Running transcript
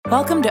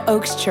Welcome to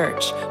Oaks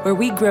Church, where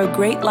we grow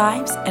great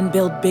lives and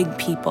build big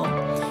people.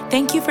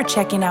 Thank you for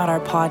checking out our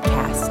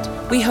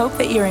podcast. We hope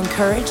that you're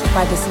encouraged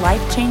by this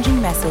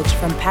life-changing message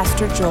from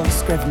Pastor Joel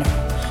Scrivener.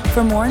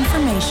 For more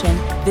information,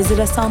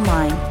 visit us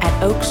online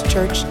at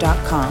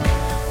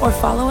oakschurch.com or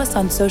follow us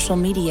on social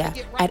media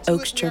at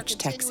Oaks Church,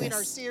 Texas.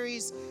 Our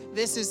series,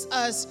 This Is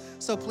Us.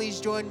 So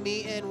please join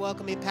me in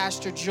welcoming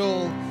Pastor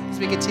Joel as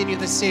we continue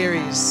the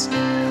series.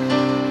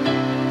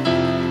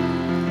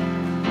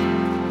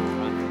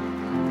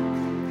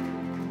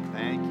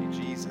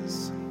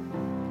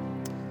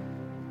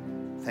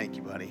 Thank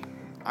you, buddy.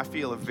 I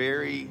feel a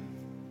very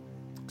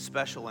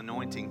special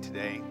anointing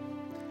today,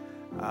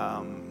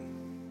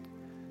 and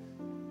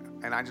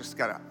I just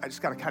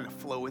gotta kind of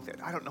flow with it.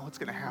 I don't know what's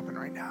gonna happen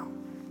right now,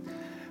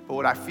 but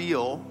what I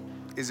feel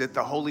is that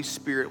the Holy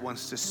Spirit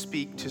wants to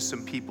speak to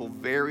some people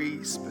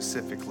very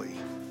specifically.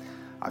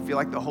 I feel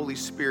like the Holy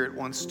Spirit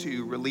wants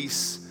to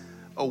release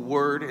a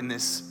word in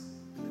this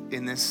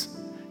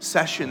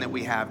session that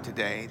we have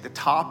today. The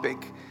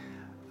topic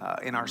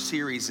in our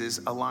series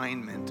is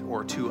alignment,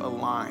 or to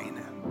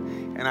align.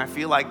 And I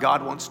feel like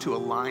God wants to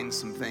align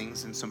some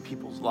things in some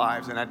people's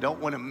lives, and I don't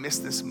want to miss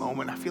this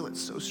moment. I feel it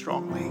so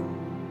strongly.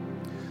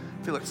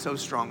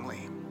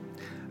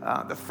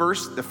 The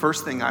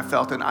first thing I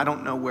felt, and I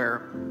don't know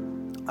where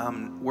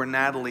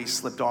Natalie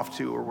slipped off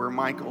to, or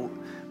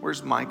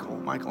where's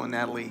Michael and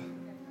Natalie?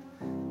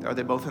 Are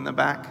they both in the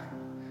back?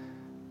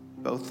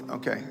 Both?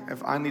 Okay.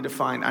 If I need to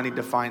find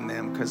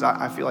them, because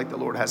I feel like the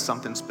Lord has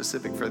something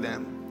specific for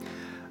them.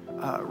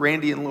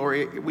 Randy and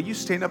Lori, will you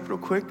stand up real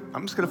quick?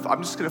 I'm just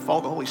gonna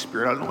follow the Holy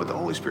Spirit. I don't know what the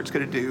Holy Spirit's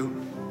gonna do.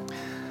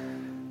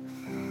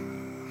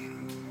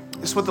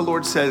 This is what the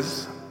Lord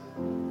says,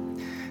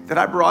 that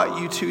I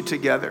brought you two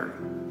together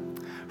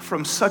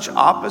from such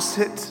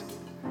opposite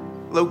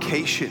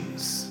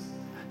locations,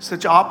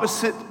 such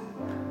opposite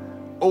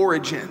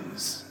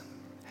origins,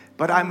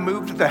 but I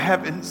moved the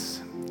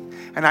heavens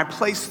and I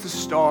placed the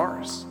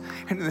stars.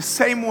 And in the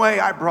same way,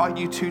 I brought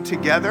you two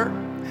together,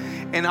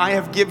 and I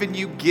have given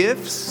you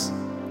gifts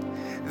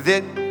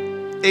that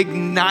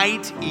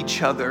ignite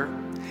each other.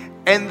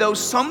 And though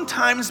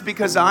sometimes,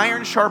 because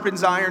iron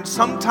sharpens iron,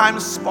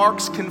 sometimes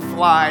sparks can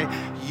fly,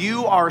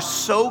 you are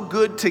so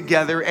good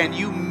together and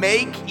you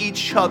make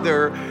each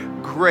other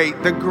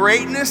great. The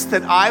greatness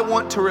that I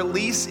want to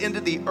release into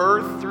the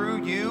earth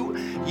through you,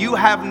 you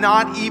have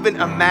not even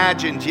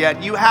imagined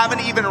yet. You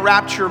haven't even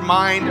wrapped your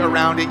mind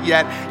around it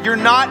yet. You're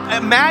not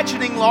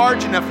imagining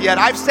large enough yet.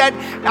 I've said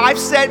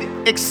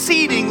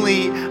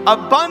exceedingly,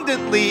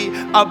 abundantly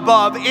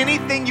above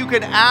anything you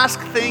could ask,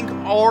 think,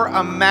 or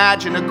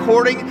imagine,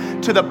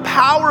 according to the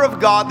power of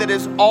God that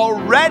is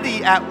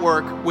already at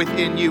work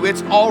within you.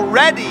 It's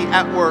already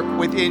at work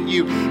within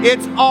you.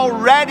 It's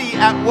already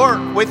at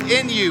work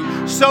within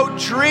you. So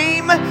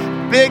dream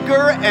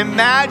bigger,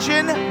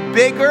 imagine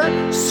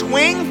bigger,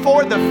 swing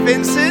for the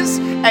fences,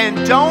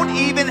 and don't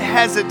even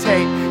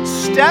hesitate.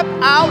 Step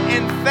out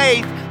in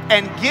faith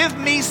and give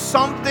me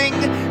something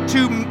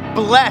to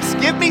bless.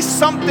 Give me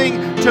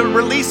something to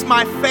release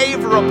my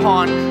favor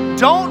upon.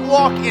 Don't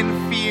walk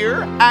in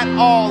fear at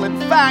all. In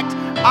fact,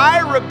 I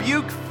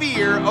rebuke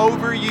fear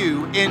over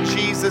you in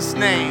Jesus'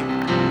 name.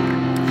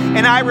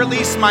 And I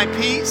release my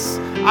peace,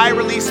 I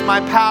release my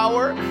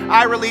power,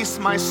 I release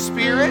my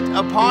spirit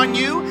upon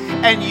you,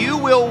 and you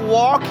will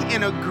walk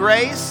in a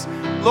grace.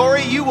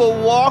 Lori, you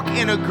will walk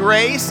in a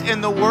grace,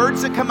 and the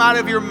words that come out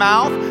of your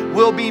mouth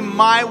will be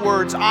my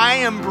words. I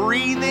am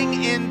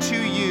breathing into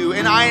you,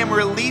 and I am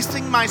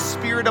releasing my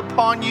spirit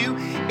upon you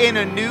in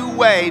a new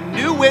way.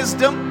 New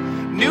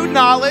wisdom, new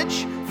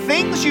knowledge,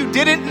 things you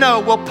didn't know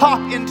will pop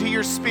into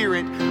your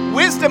spirit.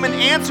 Wisdom and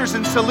answers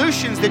and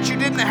solutions that you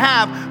didn't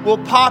have will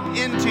pop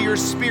into your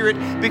spirit,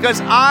 because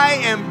I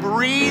am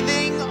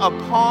breathing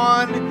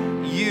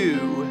upon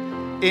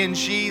you in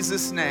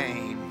Jesus'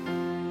 name.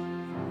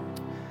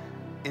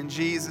 In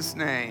Jesus'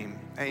 name,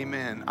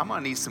 amen. I'm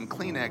gonna need some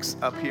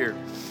Kleenex up here.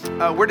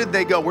 Where did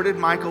they go? Where did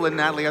Michael and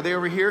Natalie? Are they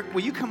over here?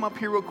 Will you come up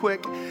here real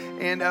quick?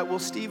 And will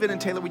Stephen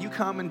and Taylor, will you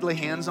come and lay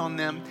hands on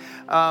them?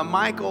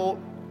 Michael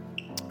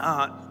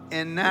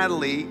and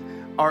Natalie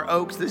are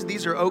Oaks.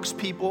 These are Oaks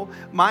people.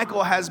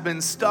 Michael has been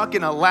stuck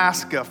in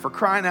Alaska, for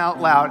crying out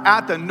loud,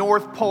 at the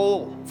North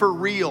Pole, for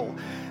real.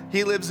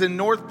 He lives in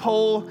North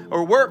Pole,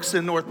 or works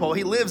in North Pole.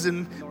 He lives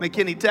in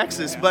McKinney,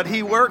 Texas, but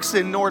he works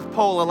in North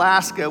Pole,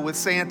 Alaska, with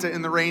Santa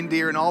and the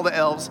reindeer and all the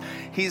elves.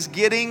 He's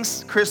getting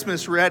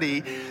Christmas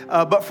ready,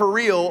 but for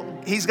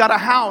real, he's got a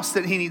house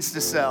that he needs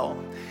to sell.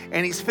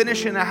 And he's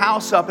finishing the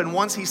house up, and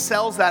once he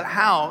sells that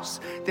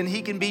house, then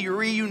he can be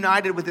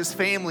reunited with his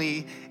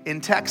family in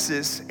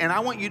Texas. And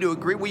I want you to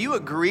agree. Will you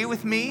agree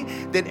with me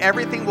that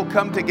everything will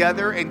come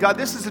together? And God,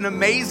 this is an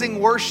amazing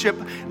worship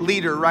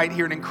leader right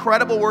here, an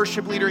incredible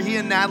worship leader. He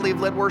and Natalie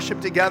have led worship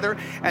together,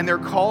 and they're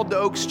called to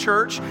Oaks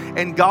Church.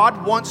 And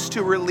God wants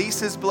to release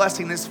his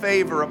blessing, his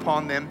favor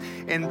upon them,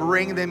 and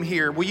bring them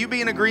here. Will you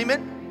be in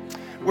agreement?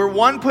 Where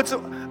one puts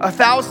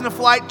 1,000 a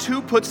flight,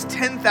 two puts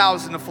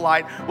 10,000 a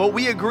flight. What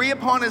we agree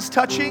upon is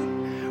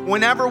touching.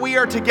 Whenever we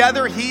are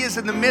together, He is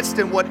in the midst,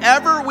 and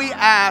whatever we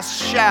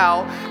ask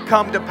shall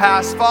come to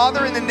pass.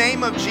 Father, in the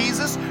name of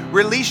Jesus,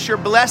 release your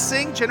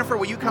blessing. Jennifer,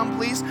 will you come,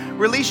 please?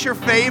 Release your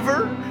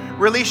favor.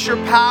 Release your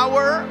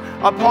power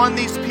upon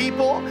these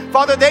people.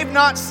 Father, they've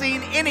not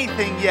seen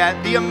anything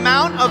yet. The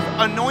amount of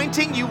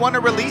anointing you want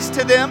to release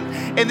to them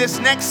in this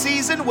next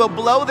season will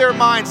blow their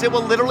minds. It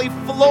will literally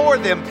floor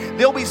them.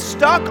 They'll be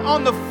stuck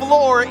on the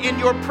floor in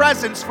your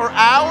presence for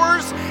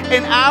hours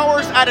and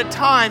hours at a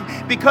time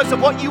because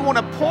of what you want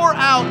to pour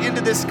out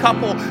into this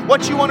couple,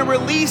 what you want to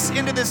release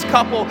into this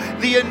couple,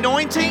 the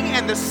anointing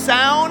and the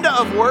sound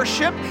of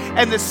worship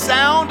and the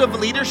sound of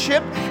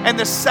leadership and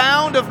the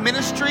sound of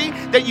ministry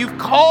that you've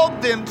called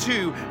them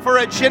to for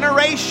a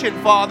generation,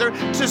 Father,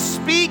 to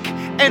speak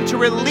and to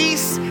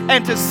release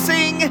and to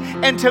sing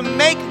and to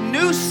make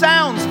new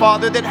sounds,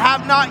 Father, that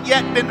have not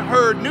yet been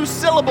heard, new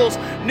syllables,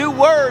 new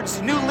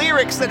words, new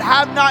lyrics that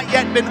have not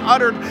yet been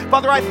uttered.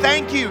 Father, I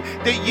thank you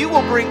that you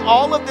will bring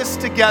all of this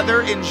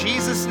together in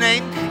Jesus'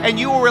 name, and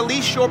you will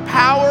release your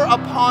power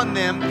upon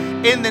them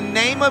in the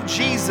name of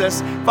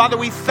Jesus. Father,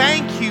 we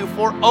thank you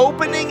for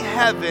opening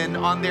heaven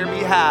on their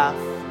behalf.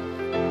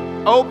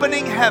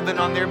 Opening heaven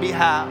on their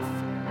behalf.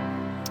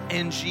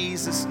 In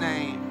Jesus'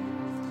 name.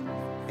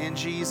 In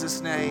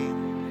Jesus'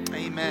 name.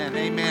 Amen.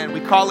 Amen.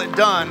 We call it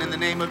done in the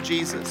name of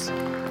Jesus.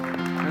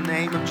 In the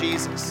name of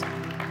Jesus.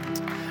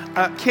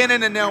 Ken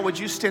and Anel, would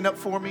you stand up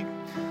for me?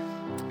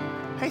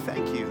 Hey,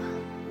 thank you.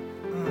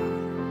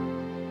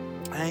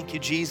 Thank you,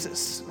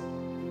 Jesus.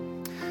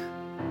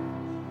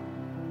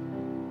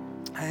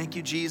 Thank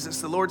you,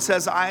 Jesus. The Lord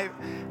says, I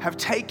have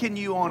taken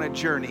you on a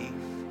journey.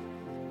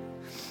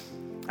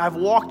 I've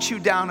walked you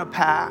down a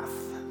path.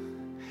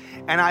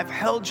 And I've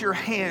held your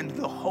hand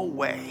the whole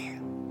way.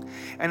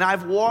 And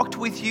I've walked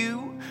with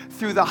you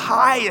through the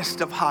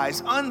highest of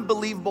highs,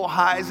 unbelievable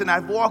highs. And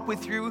I've walked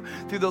with you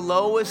through the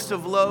lowest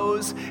of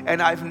lows.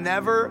 And I've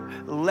never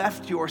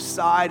left your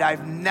side.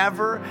 I've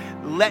never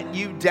let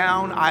you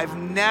down. I've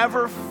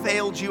never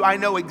failed you. I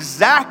know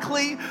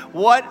exactly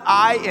what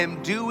I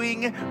am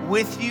doing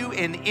with you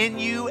and in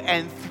you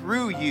and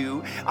through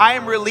you. I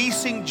am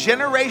releasing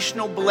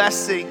generational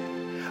blessing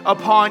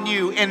upon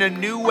you in a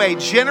new way,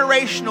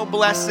 generational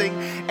blessing.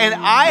 And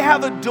I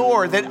have a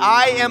door that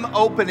I am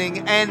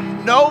opening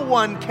and no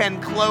one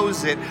can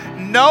close it.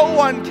 No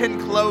one can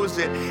close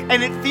it.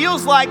 And it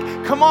feels like,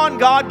 come on,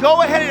 God,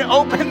 go ahead and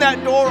open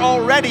that door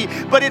already.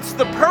 But it's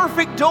the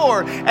perfect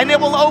door and it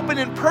will open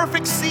in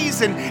perfect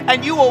season.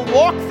 And you will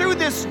walk through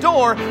this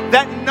door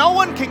that no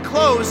one can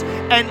close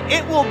and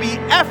it will be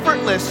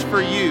effortless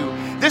for you.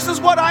 This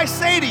is what I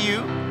say to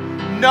you.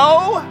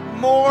 No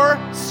more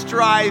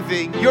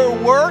striving. Your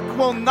work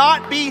will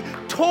not be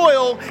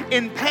toil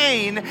and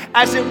pain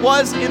as it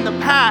was in the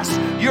past.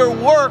 Your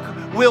work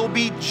will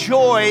be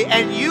joy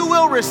and you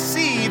will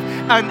receive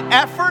an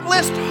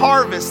effortless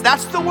harvest.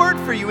 That's the word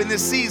for you in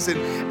this season.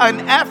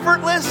 An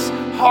effortless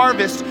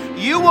harvest.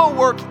 You will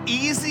work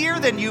easier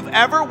than you've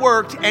ever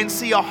worked and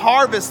see a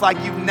harvest like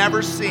you've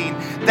never seen.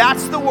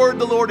 That's the word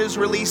the Lord is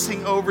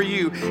releasing over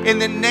you. In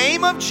the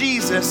name of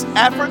Jesus,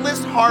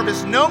 effortless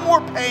harvest. No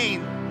more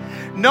pain.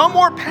 No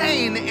more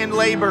pain in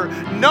labor.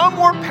 No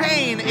more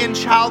pain in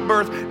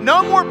childbirth.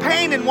 No more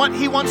pain in what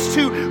He wants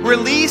to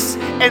release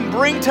and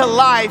bring to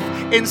life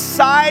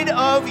inside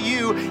of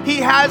you. He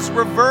has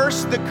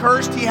reversed the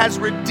curse. He has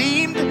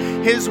redeemed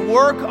His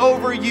work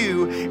over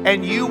you,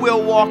 and you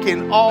will walk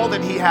in all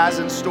that He has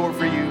in store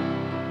for you.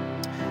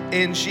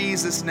 In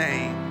Jesus'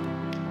 name.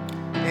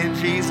 In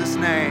Jesus'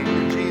 name.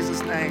 In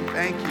Jesus' name.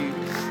 Thank you.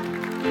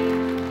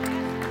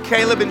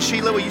 Caleb and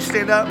Sheila, will you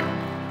stand up?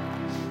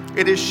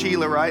 It is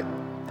Sheila, right?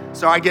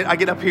 So I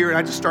get up here and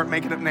I just start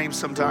making up names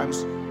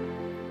sometimes.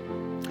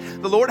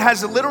 The Lord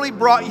has literally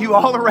brought you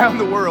all around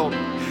the world.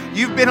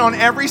 You've been on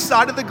every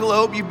side of the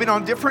globe. You've been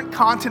on different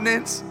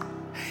continents.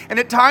 And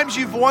at times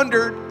you've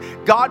wondered,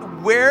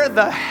 God, where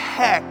the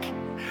heck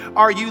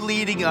are you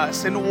leading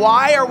us? And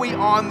why are we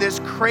on this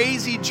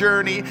crazy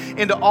journey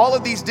into all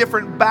of these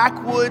different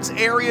backwoods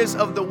areas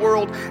of the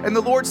world? And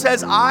the Lord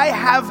says, I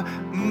have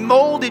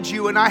molded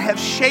you and I have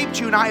shaped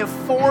you and I have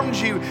formed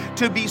you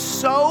to be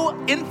so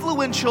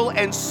influential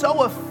and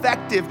so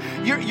effective.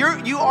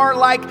 You are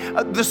like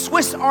the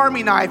Swiss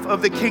Army knife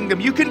of the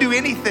kingdom. You can do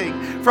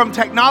anything from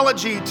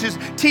technology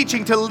to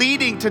teaching to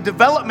leading to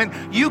development.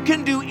 You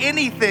can do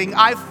anything.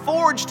 I've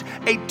forged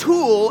a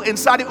tool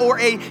inside of, or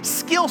a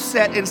skill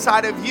set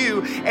inside of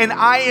you, and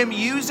I am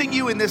using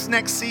you in this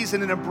next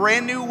season in a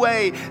brand new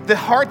way. The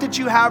heart that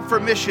you have for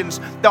missions,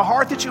 the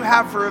heart that you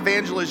have for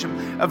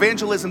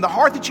evangelism, the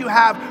heart that you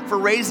have for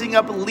raising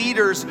up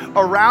leaders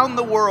around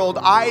the world,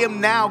 I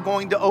am now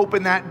going to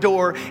open that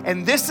door.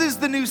 And this is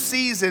the new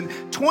season.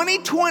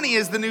 2020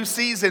 is the new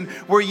season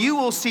where you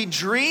will see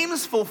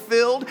dreams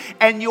fulfilled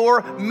and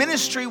your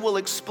ministry will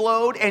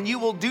explode and you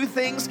will do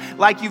things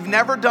like you've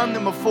never done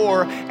them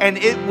before, and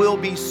it will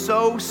be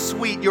so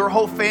sweet. Your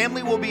whole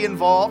family will be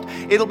involved.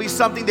 It'll be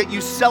something that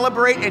you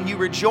celebrate and you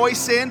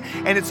rejoice in,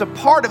 and it's a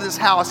part of this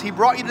house. He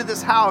brought you to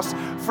this house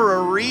for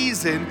a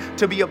reason,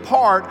 to be a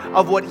part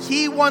of what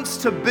He wants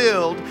to build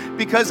filled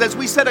because, as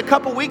we said a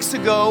couple weeks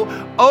ago,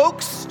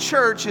 Oaks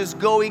Church is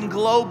going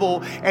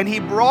global, and he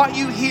brought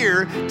you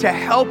here to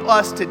help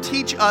us, to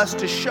teach us,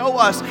 to show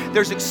us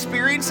there's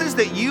experiences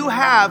that you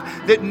have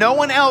that no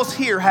one else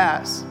here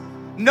has.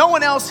 No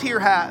one else here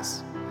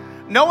has.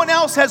 No one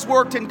else has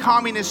worked in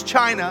communist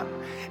China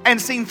and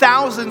seen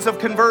thousands of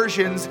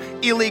conversions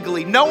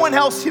illegally. No one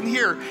else in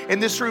here in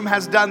this room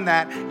has done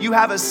that. You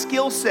have a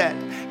skill set.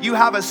 You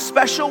have a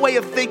special way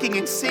of thinking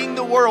and seeing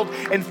the world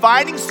and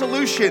finding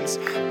solutions.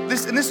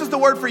 This is the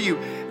word for you.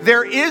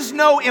 There is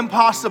no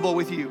impossible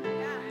with you.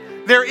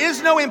 There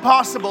is no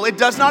impossible. It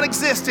does not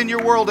exist in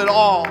your world at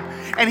all.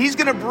 And he's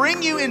going to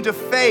bring you into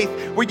faith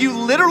where you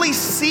literally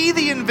see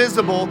the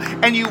invisible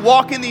and you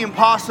walk in the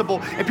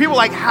impossible. And people are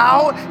like,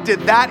 how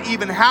did that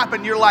even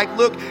happen? You're like,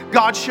 look,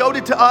 God showed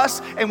it to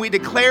us and we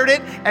declared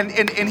it,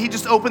 and he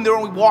just opened the door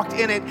and we walked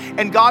in it.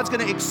 And God's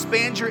going to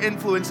expand your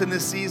influence in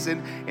this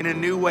season in a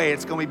new way.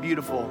 It's going to be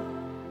beautiful.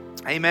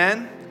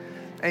 Amen.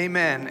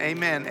 Amen.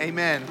 Amen.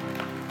 Amen.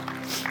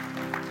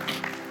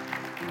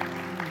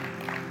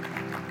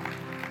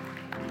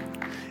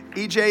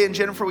 EJ and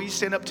Jennifer, will you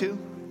stand up too?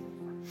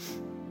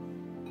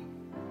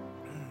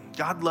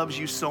 God loves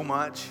you so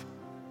much.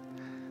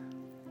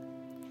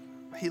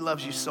 He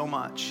loves you so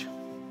much.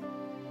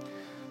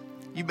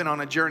 You've been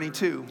on a journey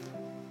too.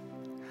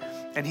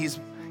 And He's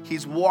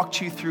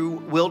walked you through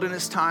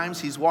wilderness times.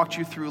 He's walked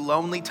you through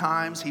lonely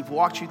times. He's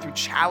walked you through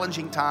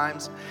challenging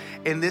times.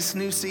 And this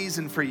new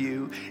season for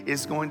you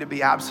is going to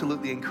be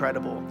absolutely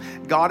incredible.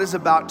 God is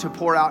about to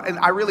pour out, and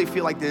I really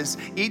feel like this.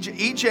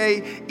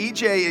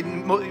 EJ,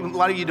 and a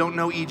lot of you don't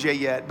know EJ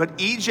yet, but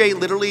EJ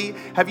literally,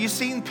 have you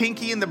seen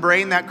Pinky and the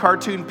Brain, that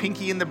cartoon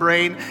Pinky and the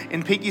Brain?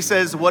 And Pinky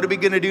says, what are we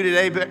going to do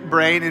today,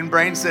 Brain? And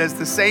Brain says,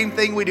 the same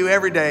thing we do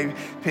every day,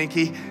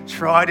 Pinky,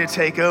 try to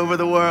take over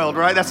the world,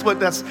 right? That's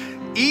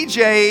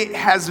EJ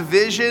has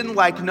vision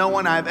like no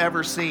one I've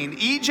ever seen.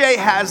 EJ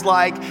has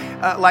like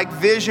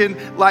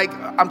vision, like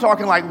I'm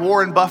talking like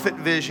Warren Buffett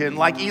vision,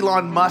 like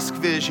Elon Musk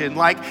vision,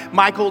 like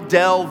Michael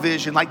Dell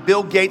vision, like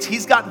Bill Gates.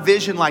 He's got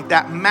vision like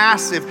that,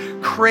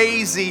 massive,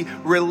 crazy,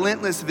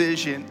 relentless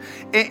vision.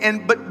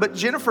 But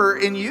Jennifer,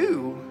 in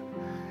you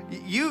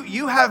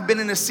have been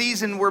in a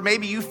season where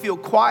maybe you feel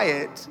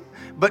quiet.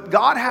 But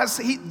God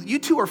you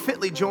two are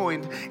fitly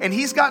joined, and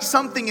He's got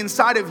something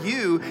inside of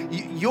you.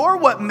 You're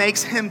what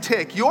makes Him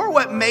tick. You're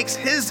what makes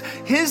His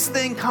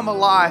thing come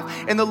alive.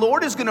 And the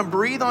Lord is going to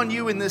breathe on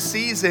you in this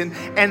season,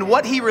 and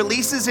what He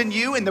releases in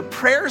you and the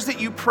prayers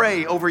that you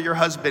pray over your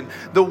husband,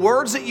 the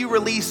words that you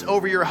release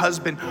over your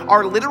husband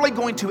are literally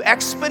going to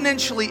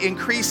exponentially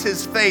increase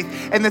his faith.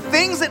 And the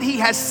things that he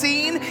has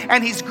seen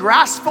and he's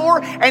grasped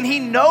for and he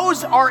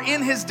knows are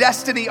in his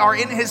destiny, are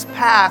in his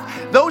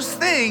path, those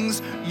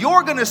things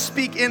you're going to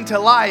speak into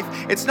life.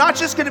 It's not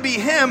just going to be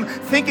him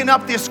thinking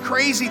up these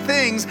crazy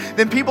things.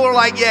 Then people are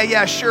like,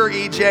 yeah, sure,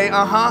 EJ,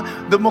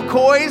 The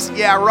McCoys,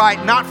 yeah,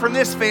 right. Not from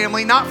this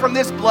family, not from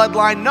this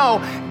bloodline.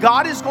 No,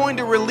 God is going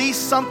to release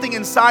something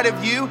inside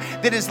of you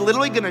that is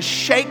literally going to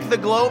shake the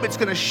globe. It's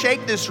going to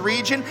shake this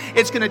region.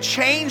 It's going to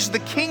change the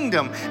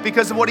kingdom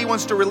because of what He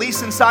wants to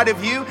release inside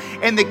of you.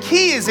 And the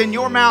key is in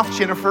your mouth,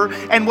 Jennifer,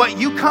 and what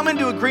you come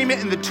into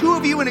agreement, and the two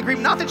of you in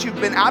agreement, not that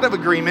you've been out of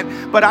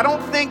agreement, but I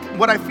don't think,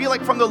 what I feel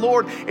like from the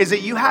Lord is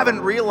that you haven't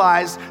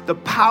realized the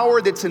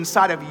power that's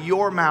inside of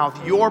your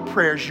mouth, your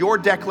prayers, your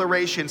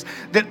declarations,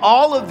 that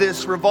all of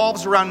this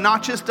revolves around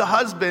not just a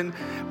husband,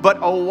 but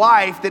a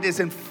wife that is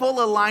in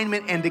full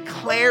alignment and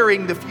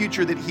declaring the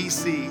future that He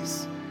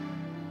sees.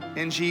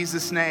 In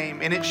Jesus'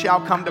 name. And it shall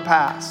come to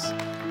pass.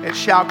 It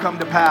shall come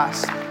to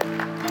pass.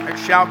 It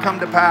shall come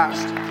to pass.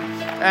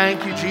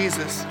 Thank you,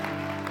 Jesus.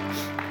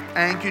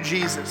 Thank you,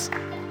 Jesus.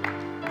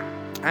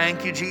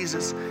 Thank you,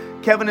 Jesus.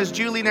 Kevin, is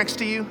Julie next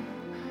to you?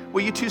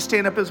 Will you two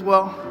stand up as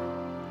well?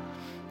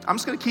 I'm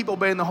just going to keep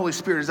obeying the Holy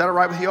Spirit. Is that all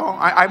right with y'all?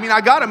 I mean,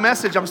 I got a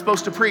message I'm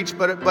supposed to preach,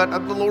 but the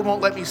Lord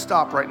won't let me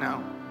stop right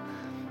now.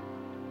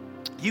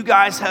 You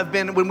guys have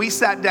been, when we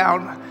sat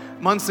down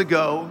months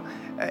ago,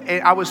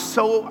 I was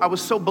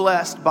so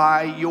blessed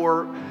by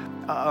your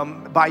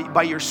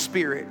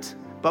spirit,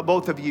 but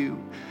both of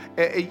you,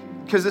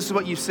 because this is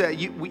what you said.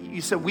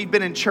 You said we've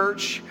been in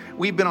church,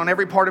 we've been on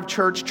every part of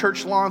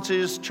church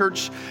launches,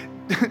 church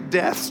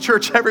deaths,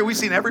 we've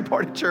seen every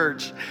part of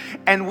church,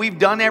 and we've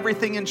done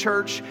everything in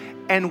church,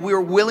 and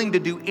we're willing to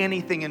do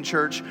anything in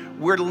church.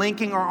 We're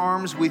linking our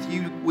arms with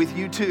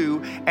you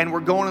too, and we're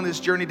going on this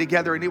journey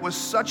together. And it was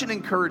such an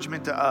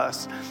encouragement to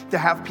us to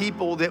have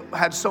people that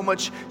had so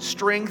much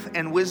strength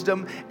and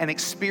wisdom and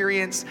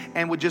experience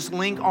and would just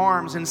link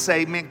arms and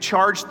say, man,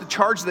 charge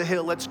the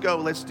hill, let's go,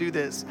 let's do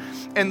this.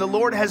 And the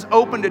Lord has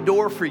opened a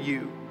door for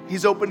you.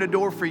 He's opened a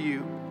door for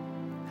you.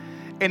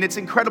 And it's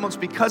incredible. It's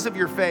because of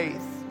your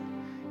faith.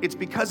 It's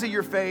because of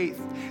your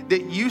faith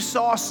that you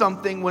saw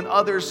something when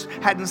others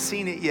hadn't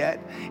seen it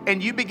yet.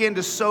 And you began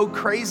to sow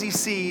crazy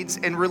seeds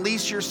and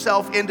release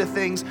yourself into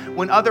things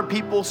when other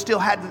people still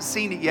hadn't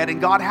seen it yet.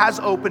 And God has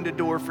opened a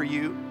door for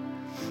you.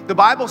 The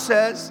Bible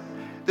says,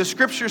 the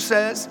scripture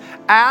says,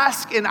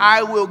 ask and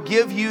I will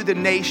give you the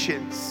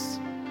nations.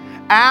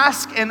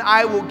 Ask and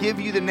I will give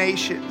you the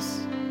nations.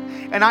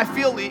 And I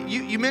feel,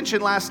 you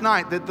mentioned last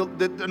night that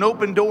an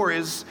open door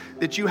is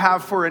that you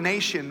have for a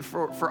nation,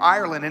 for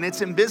Ireland, and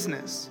it's in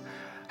business.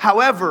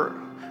 However,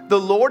 the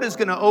Lord is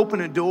going to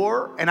open a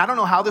door, and I don't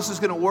know how this is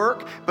going to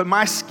work, but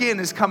my skin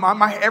has come on,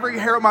 every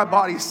hair of my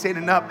body is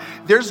standing up.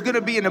 There's going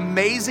to be an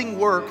amazing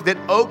work that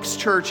Oaks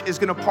Church is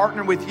going to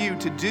partner with you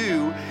to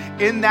do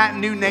in that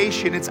new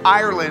nation. It's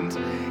Ireland.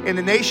 In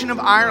the nation of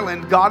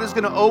Ireland, God is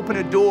going to open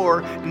a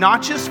door,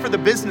 not just for the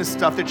business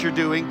stuff that you're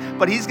doing,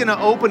 but He's going to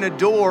open a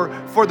door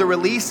for the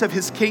release of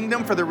His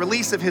kingdom, for the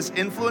release of His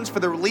influence, for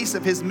the release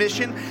of His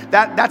mission.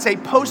 That's a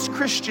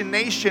post-Christian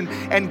nation,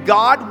 and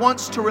God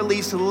wants to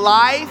release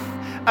life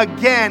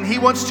again. He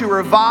wants to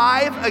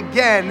revive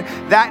again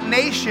that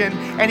nation,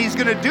 and He's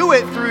going to do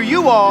it through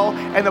you all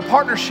and the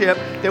partnership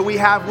that we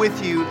have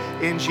with you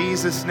in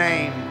Jesus'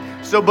 name.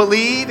 So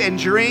believe and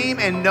dream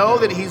and know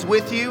that He's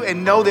with you,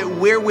 and know that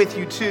we're with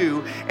you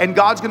too. And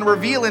God's going to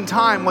reveal in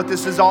time what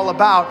this is all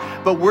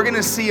about, but we're going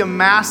to see a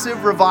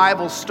massive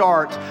revival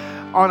start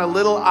on a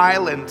little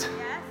island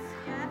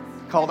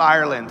called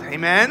Ireland.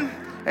 Amen?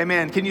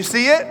 Amen. Can you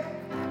see it?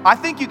 I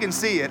think you can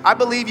see it. I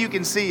believe you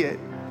can see it.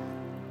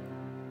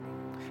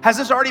 Has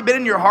this already been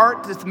in your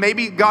heart?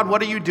 Maybe, God,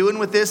 what are you doing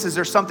with this? Is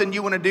there something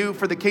you want to do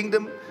for the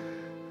kingdom?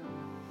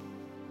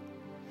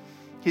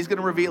 He's going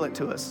to reveal it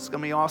to us. It's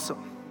going to be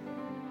awesome.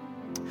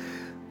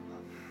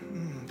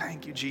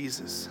 Thank you,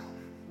 Jesus.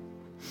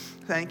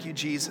 Thank you,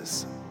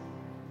 Jesus.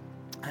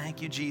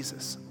 Thank you,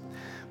 Jesus.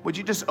 Would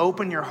you just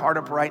open your heart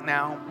up right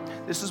now?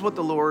 This is what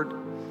the Lord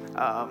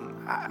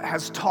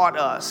has taught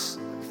us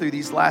through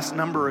these last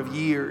number of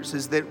years,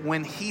 is that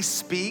when He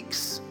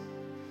speaks,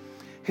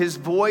 His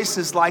voice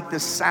is like the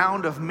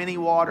sound of many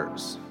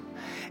waters.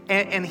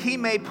 And He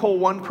may pull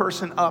one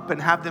person up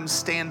and have them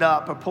stand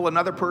up, or pull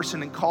another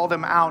person and call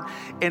them out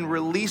and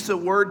release a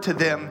word to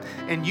them.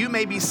 And you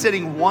may be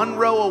sitting one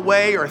row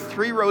away or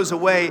 3 rows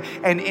away,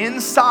 and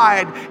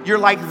inside you're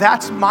like,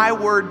 that's my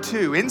word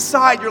too.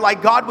 Inside you're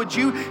like, God, would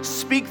you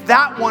speak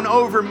that one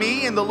over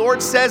me? And the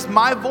Lord says,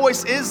 my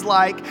voice is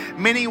like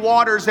many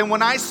waters. And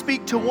when I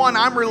speak to one,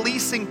 I'm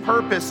releasing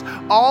purpose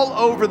all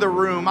over the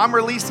room. I'm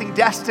releasing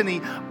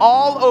destiny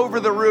all over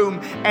the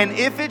room. And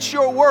if it's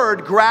your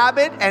word, grab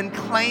it and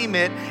claim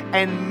it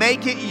and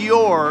make it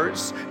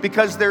yours,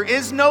 because there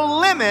is no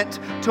limit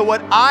to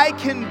what I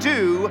can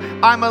do.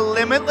 I'm a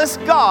limitless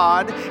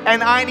God,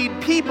 and I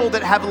need people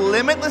that have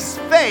limitless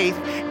faith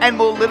and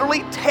will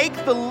literally take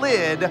the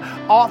lid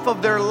off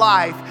of their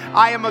life.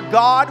 I am a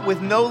God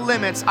with no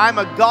limits. I'm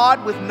a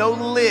God with no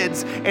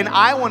lids, and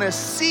I want to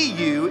see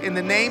you in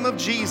the name of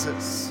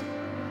Jesus.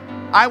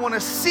 I want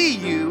to see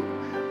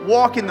you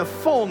walk in the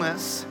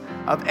fullness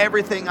of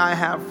everything I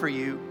have for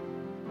you.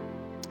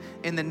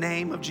 In the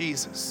name of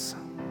Jesus.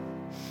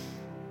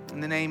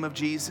 In the name of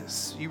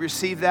Jesus. You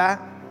receive that?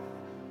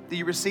 Do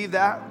you receive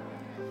that?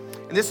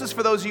 And this is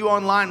for those of you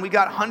online. We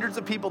got hundreds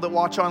of people that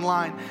watch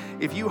online.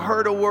 If you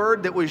heard a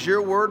word that was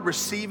your word,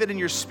 receive it in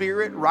your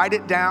spirit. Write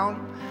it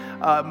down.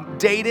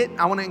 Date it.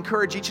 I want to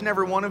encourage each and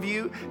every one of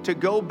you to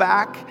go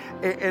back.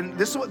 And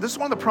this is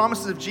one of the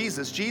promises of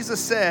Jesus. Jesus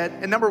said,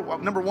 and number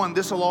one,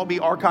 this will all be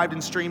archived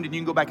and streamed, and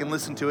you can go back and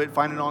listen to it,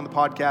 find it on the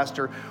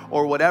podcast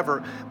or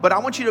whatever. But I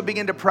want you to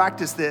begin to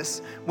practice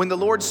this. When the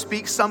Lord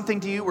speaks something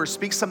to you or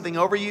speaks something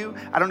over you,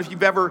 I don't know if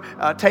you've ever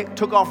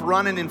took off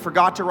running and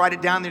forgot to write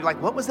it down. And you're like,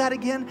 what was that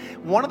again?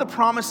 One of the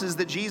promises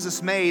that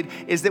Jesus made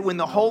is that when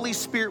the Holy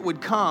Spirit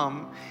would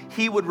come,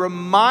 He would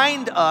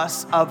remind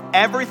us of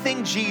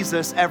everything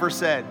Jesus ever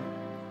said.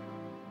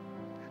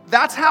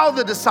 That's how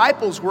the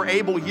disciples were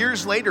able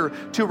years later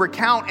to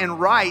recount and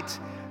write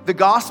the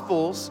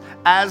Gospels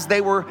as they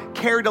were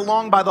carried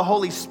along by the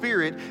Holy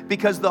Spirit,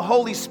 because the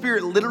Holy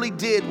Spirit literally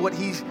did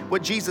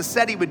what Jesus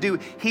said He would do.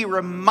 He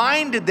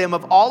reminded them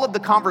of all of the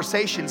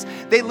conversations.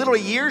 They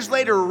literally years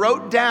later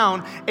wrote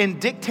down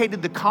and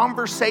dictated the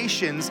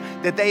conversations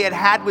that they had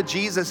had with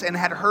Jesus and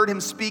had heard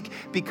Him speak,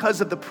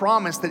 because of the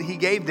promise that He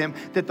gave them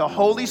that the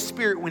Holy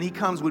Spirit, when He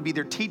comes, would be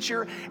their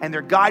teacher and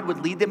their guide, would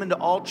lead them into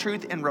all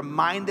truth and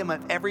remind them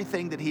of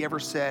everything that He ever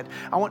said.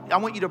 I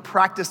want you to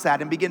practice that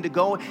and begin to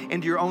go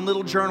into your own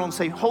little journal and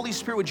say, Holy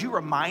Spirit, would you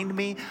remind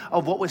me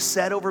of what was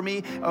said over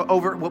me,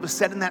 over what was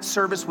said in that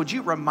service? Would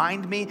you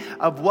remind me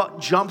of what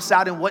jumps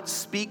out and what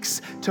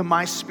speaks to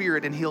my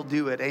spirit? And He'll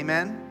do it.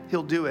 Amen?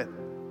 He'll do it.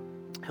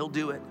 He'll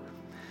do it.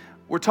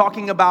 We're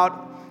talking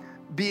about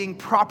being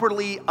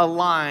properly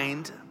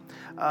aligned.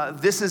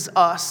 This is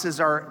us, is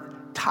our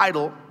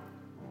title.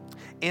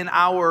 In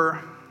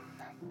our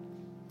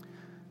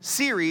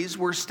series,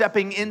 we're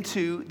stepping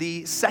into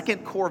the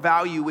second core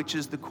value, which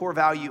is the core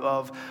value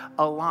of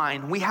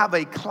align. We have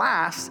a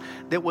class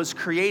that was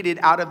created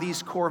out of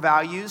these core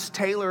values.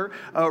 Taylor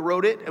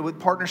wrote it with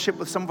partnership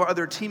with some of our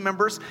other team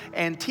members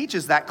and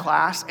teaches that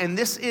class. And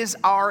this is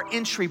our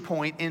entry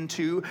point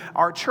into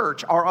our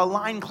church, our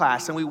align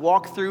class. And we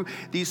walk through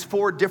these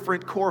 4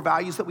 different core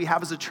values that we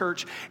have as a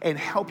church and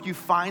help you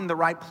find the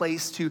right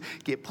place to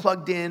get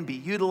plugged in, be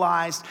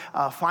utilized,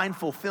 find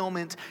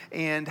fulfillment,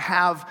 and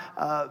have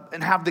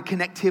have the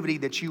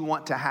connectivity that you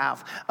want to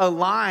have.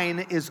 Align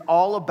is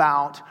all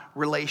about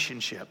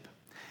relationship.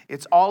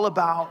 It's all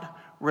about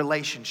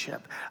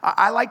relationship.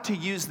 I like to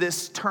use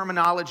this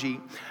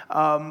terminology,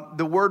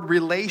 the word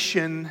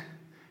relationship,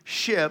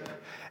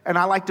 and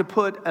I like to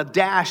put a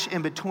dash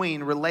in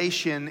between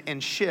relation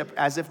and ship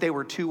as if they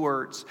were two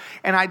words.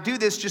 And I do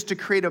this just to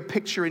create a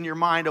picture in your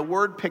mind, a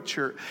word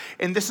picture.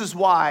 And this is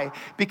why.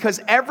 Because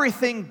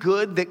everything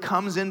good that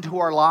comes into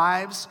our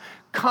lives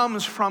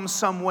comes from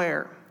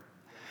somewhere.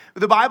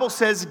 The Bible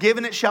says,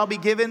 given it shall be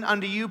given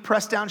unto you,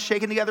 pressed down,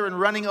 shaken together, and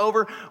running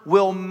over,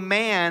 will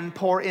man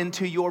pour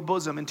into your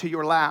bosom, into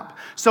your lap.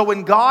 So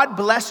when God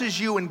blesses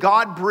you and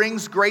God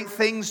brings great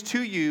things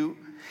to you,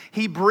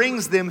 He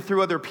brings them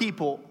through other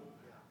people.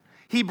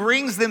 He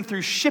brings them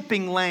through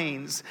shipping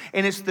lanes,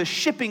 and it's the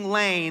shipping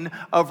lane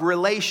of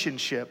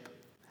relationship.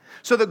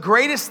 So the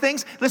greatest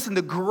things, listen,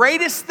 the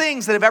greatest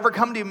things that have ever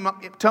come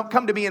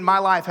to me in my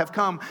life have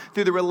come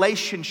through the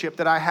relationship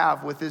that I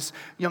have with this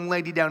young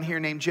lady down here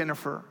named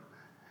Jennifer.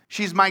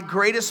 She's my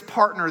greatest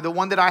partner, the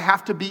one that I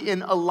have to be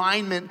in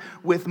alignment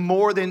with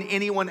more than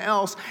anyone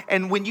else.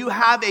 And when you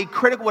have a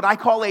critical, what I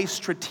call a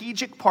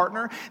strategic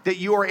partner that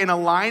you are in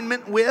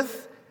alignment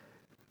with,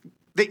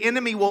 the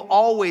enemy will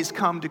always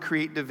come to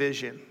create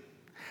division.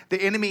 The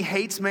enemy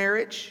hates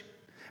marriage.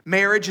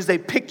 Marriage is a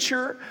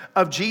picture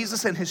of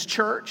Jesus and His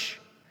church.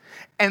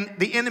 And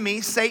the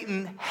enemy,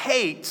 Satan,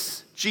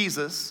 hates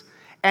Jesus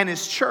and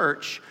His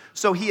church.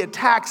 So he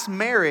attacks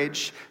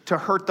marriage to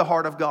hurt the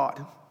heart of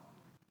God.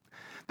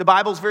 The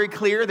Bible's very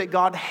clear that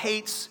God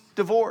hates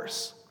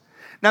divorce.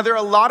 Now, there are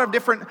a lot of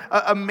different,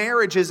 a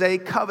marriage is a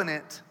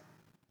covenant.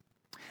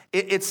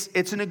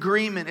 It's an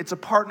agreement. It's a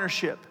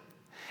partnership.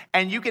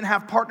 And you can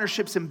have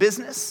partnerships in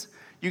business.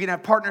 You can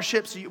have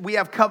partnerships. We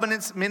have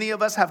covenants. Many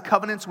of us have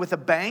covenants with a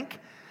bank.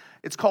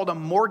 It's called a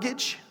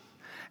mortgage.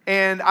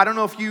 And I don't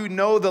know if you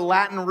know the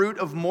Latin root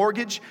of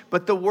mortgage,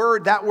 but that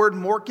word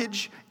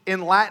mortgage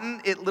in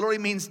Latin, it literally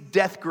means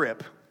death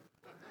grip.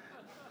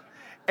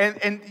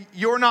 And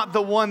you're not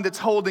the one that's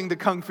holding the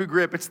kung fu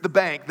grip. It's the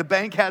bank. The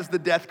bank has the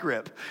death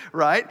grip,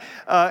 right?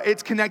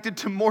 It's connected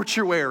to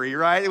mortuary,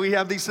 right? We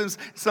have these things.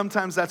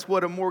 Sometimes that's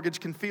what a mortgage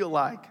can feel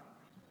like.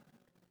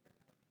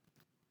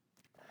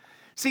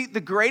 See,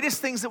 the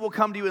greatest things that will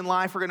come to you in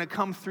life are going to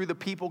come through the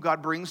people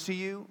God brings to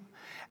you.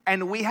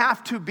 And we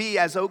have to be,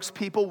 as Oaks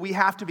people, we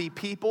have to be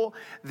people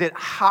that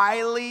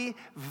highly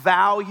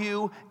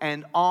value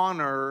and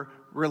honor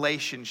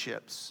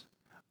relationships.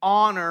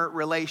 Honor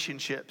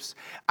relationships.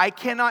 I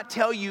cannot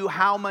tell you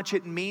how much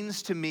it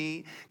means to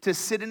me to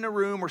sit in a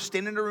room or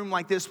stand in a room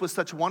like this with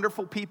such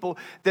wonderful people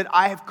that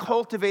I have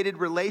cultivated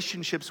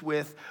relationships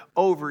with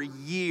over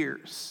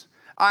years.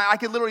 I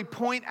could literally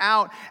point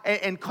out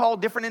and call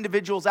different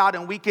individuals out,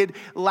 and we could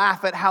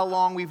laugh at how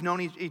long we've known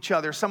each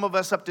other. Some of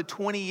us up to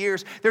 20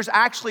 years. There's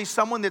actually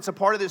someone that's a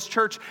part of this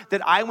church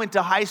that I went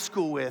to high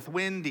school with,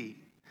 Wendy.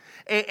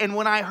 And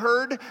when I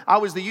heard, I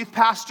was the youth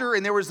pastor,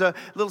 and there was a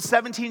little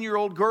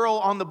 17-year-old girl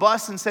on the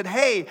bus and said,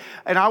 hey,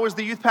 and I was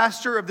the youth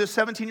pastor of this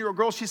 17-year-old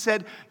girl. She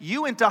said,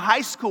 you went to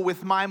high school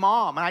with my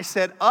mom. And I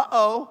said,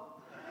 uh-oh.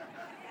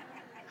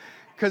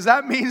 Because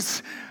that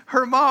means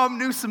her mom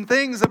knew some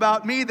things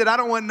about me that I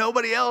don't want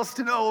nobody else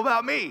to know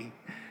about me.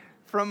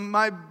 From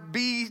my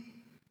BC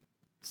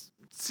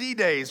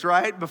days,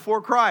 right? Before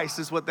Christ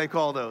is what they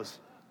call those.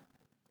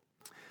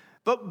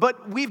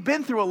 But we've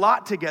been through a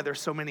lot together,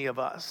 so many of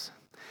us.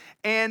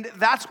 And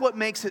that's what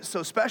makes it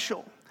so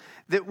special.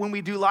 That when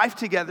we do life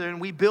together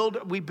and we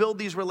build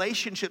these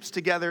relationships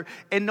together,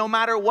 and no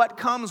matter what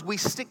comes, we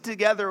stick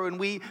together and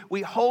we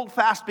hold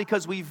fast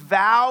because we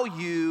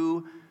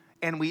value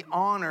and we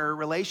honor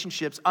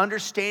relationships,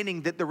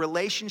 understanding that the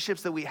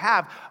relationships that we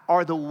have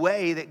are the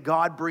way that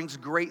God brings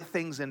great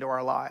things into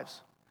our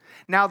lives.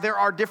 Now, there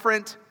are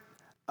different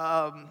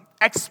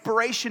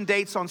expiration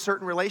dates on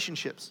certain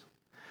relationships.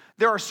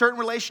 There are certain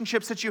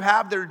relationships that you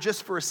have that are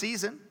just for a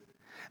season.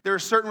 There are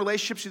certain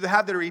relationships you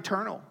have that are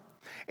eternal.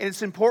 And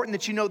it's important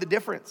that you know the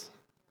difference.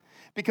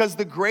 Because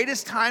the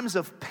greatest times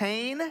of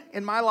pain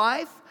in my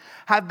life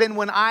have been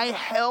when I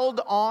held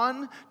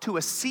on to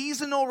a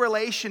seasonal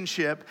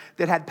relationship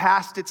that had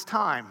passed its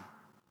time.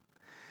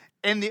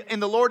 And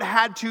the Lord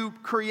had to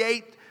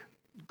create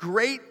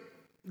great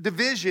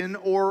division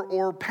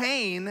or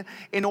pain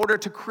in order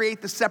to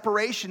create the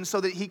separation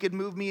so that He could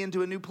move me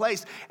into a new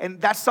place.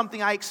 And that's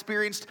something I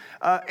experienced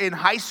in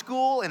high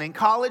school and in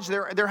college.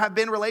 There have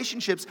been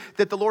relationships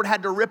that the Lord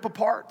had to rip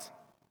apart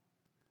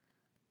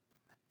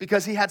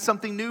because He had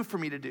something new for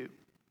me to do.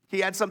 He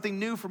had something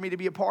new for me to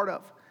be a part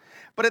of.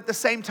 But at the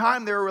same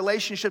time, there are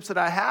relationships that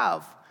I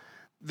have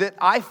that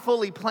I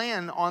fully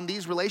plan on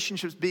these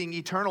relationships being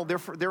eternal. They're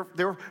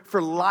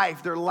for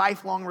life. They're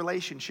lifelong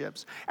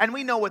relationships. And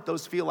we know what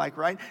those feel like,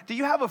 right? Do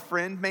you have a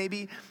friend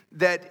maybe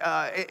that,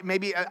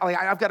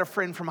 I've got a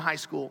friend from high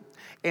school,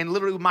 and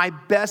literally my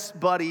best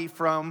buddy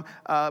from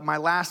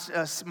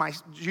my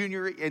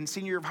junior and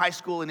senior year of high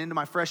school and into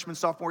my freshman,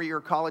 sophomore year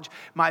of college,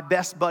 my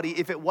best buddy,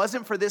 if it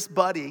wasn't for this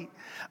buddy,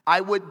 I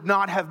would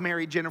not have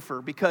married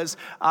Jennifer, because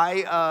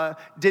I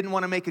didn't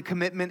want to make a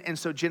commitment, and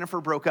so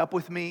Jennifer broke up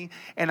with me,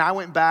 and I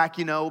went back,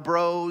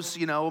 bros,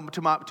 to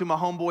my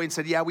homeboy and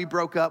said, yeah, we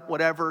broke up,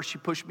 whatever. She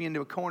pushed me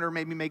into a corner,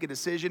 made me make a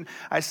decision.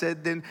 I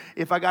said, then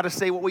if I got to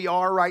say what we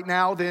are right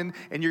now, then,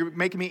 and you're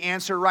making me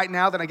answer right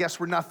now, then I guess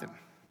we're nothing.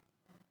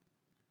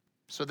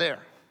 So there.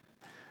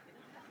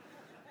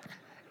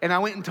 And I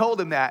went and told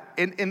him that.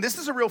 And this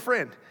is a real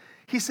friend.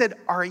 He said,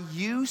 are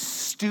you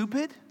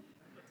stupid?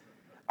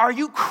 Are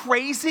you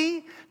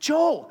crazy?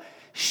 Joel,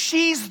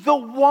 she's the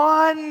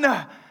one.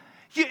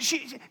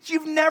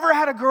 You've never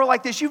had a girl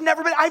like this.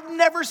 I've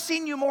never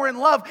seen you more in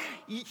love.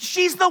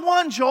 She's the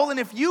one, Joel. And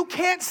if you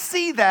can't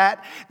see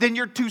that, then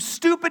you're too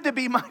stupid to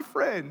be my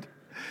friend.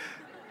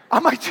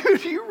 I'm like,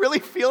 dude, do you really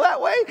feel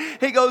that way?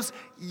 He goes,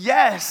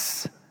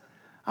 yes.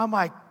 I'm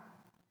like,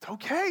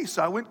 okay.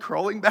 So I went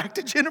crawling back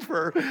to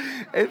Jennifer.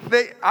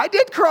 I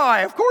did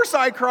cry. Of course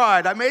I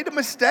cried. I made a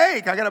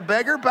mistake. I got to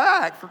beg her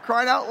back, for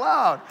crying out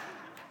loud.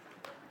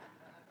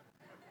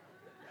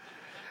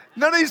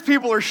 None of these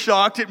people are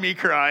shocked at me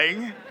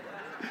crying.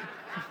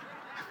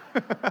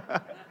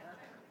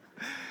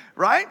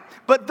 Right?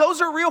 But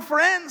those are real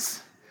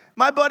friends.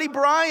 My buddy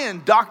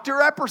Brian, Dr.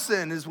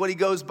 Epperson is what he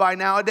goes by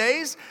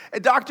nowadays.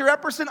 And Dr.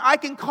 Epperson, I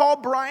can call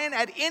Brian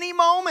at any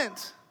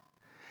moment.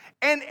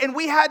 And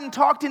we hadn't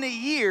talked in a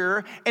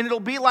year, and it'll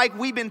be like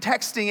we've been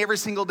texting every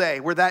single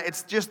day, where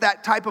it's just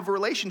that type of a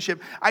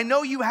relationship. I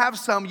know you have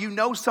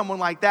someone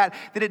like that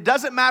it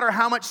doesn't matter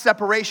how much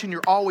separation,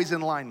 you're always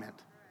in alignment.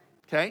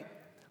 Okay?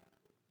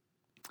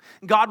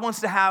 God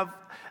wants to have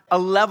a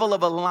level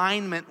of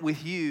alignment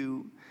with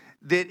you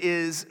that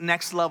is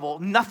next level.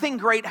 Nothing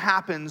great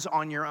happens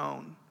on your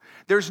own.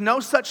 There's no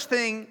such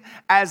thing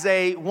as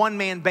a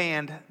one-man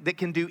band that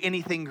can do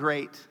anything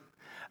great.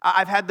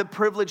 I've had the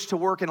privilege to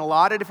work in a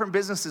lot of different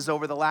businesses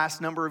over the last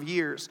number of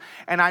years,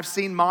 and I've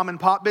seen mom and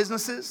pop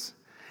businesses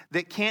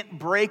that can't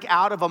break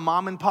out of a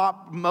mom and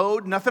pop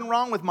mode. Nothing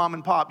wrong with mom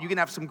and pop. You can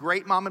have some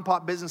great mom and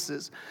pop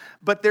businesses.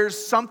 But there's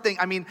something,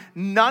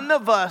 none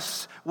of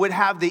us would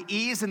have the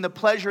ease and the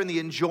pleasure and the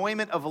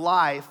enjoyment of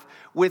life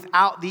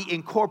without the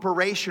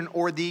incorporation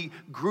or the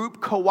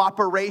group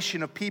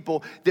cooperation of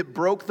people that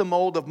broke the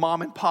mold of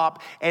mom and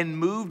pop and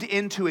moved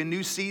into a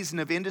new season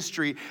of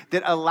industry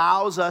that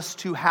allows us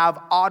to have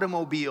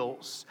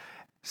automobiles,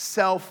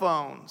 cell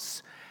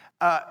phones,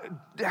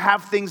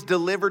 have things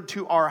delivered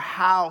to our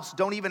house,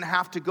 don't even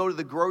have to go to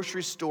the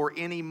grocery store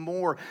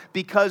anymore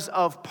because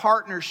of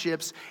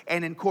partnerships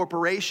and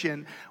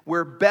incorporation.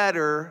 We're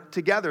better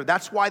together.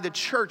 That's why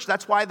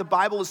that's why the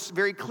Bible is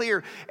very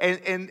clear,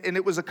 and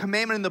it was a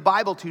commandment in the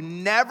Bible to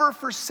never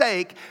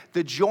forsake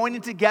the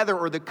joining together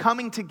or the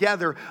coming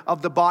together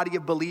of the body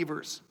of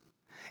believers.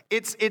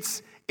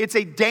 It's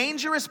a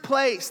dangerous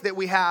place that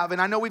we have,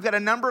 and I know we've got a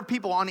number of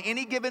people on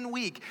any given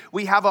week.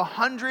 We have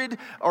 100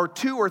 or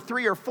 200 or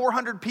 300 or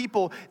 400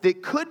 people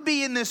that could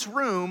be in this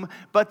room,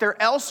 but they're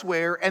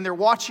elsewhere and they're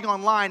watching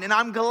online. And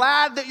I'm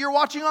glad that you're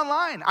watching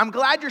online. I'm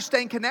glad you're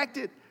staying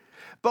connected.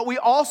 But we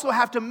also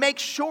have to make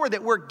sure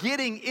that we're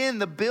getting in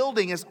the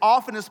building as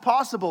often as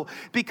possible,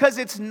 because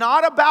it's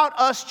not about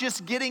us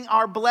just getting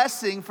our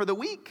blessing for the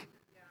week.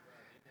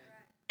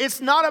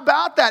 It's not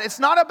about that. It's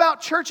not about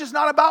church. It's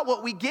not about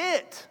what we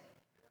get.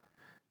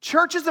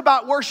 Church is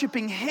about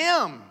worshiping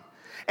Him.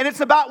 And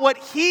it's about what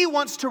He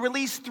wants to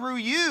release through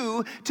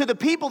you to the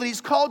people that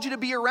He's called you to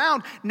be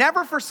around.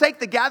 Never forsake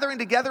the gathering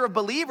together of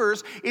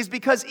believers, is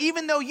because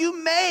even though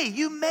you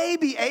may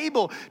be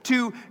able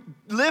to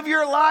live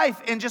your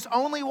life and just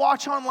only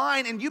watch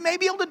online, and you may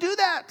be able to do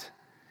that,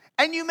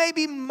 and you may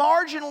be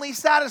marginally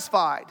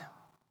satisfied,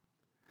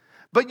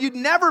 but you'd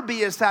never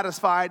be as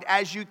satisfied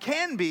as you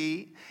can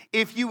be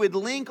if you would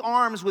link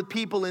arms with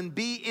people and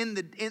be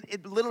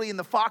literally in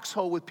the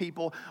foxhole with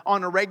people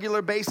on a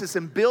regular basis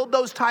and build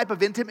those type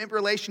of intimate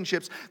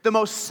relationships. The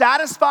most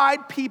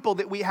satisfied people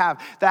that we have,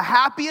 the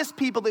happiest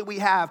people that we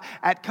have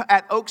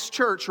at Oaks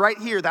Church right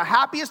here, the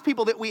happiest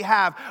people that we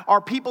have are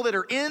people that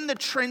are in the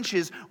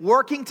trenches,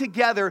 working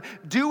together,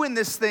 doing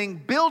this thing,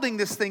 building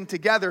this thing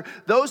together.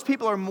 Those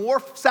people are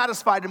more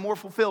satisfied and more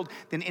fulfilled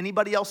than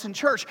anybody else in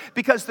church,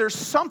 because there's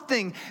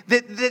something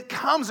that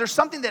comes, there's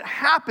something that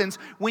happens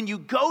when you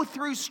go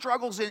through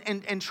struggles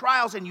and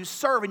trials, and you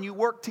serve and you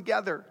work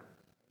together.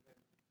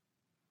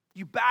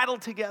 You battle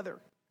together.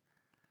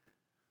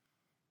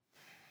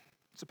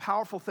 It's a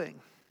powerful thing.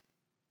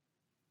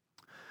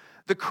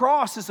 The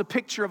cross is a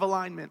picture of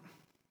alignment.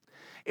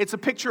 It's a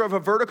picture of a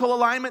vertical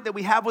alignment that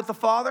we have with the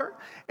Father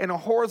and a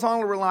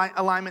horizontal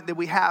alignment that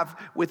we have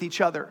with each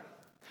other.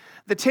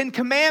 The 10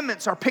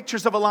 Commandments are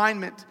pictures of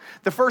alignment.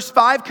 The first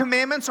 5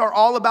 commandments are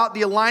all about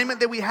the alignment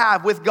that we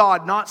have with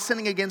God, not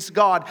sinning against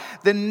God.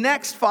 The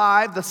next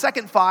 5, the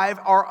second 5,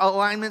 are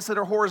alignments that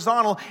are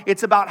horizontal.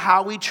 It's about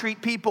how we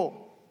treat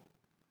people.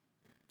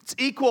 It's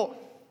equal.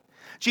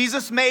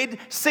 Jesus made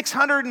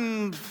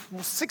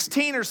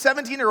 616 or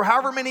 17 or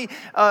however many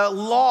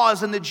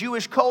laws in the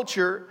Jewish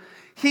culture.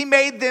 He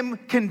made them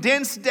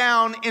condensed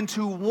down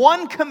into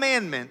one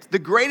commandment, the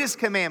greatest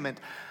commandment.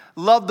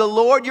 Love the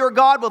Lord your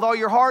God with all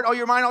your heart, all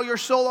your mind, all your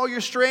soul, all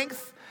your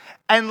strength,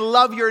 and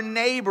love your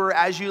neighbor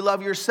as you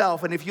love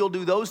yourself. And if you'll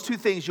do those 2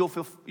 things, you'll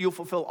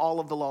fulfill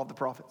all of the law of the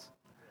prophets.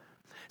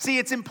 See,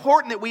 it's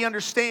important that we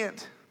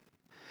understand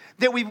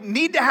that we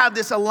need to have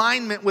this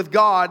alignment with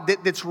God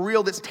that's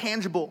real, that's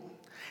tangible.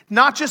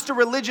 Not just a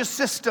religious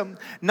system,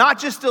 not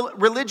just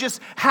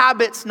religious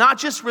habits, not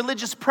just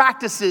religious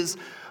practices,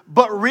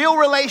 but real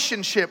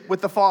relationship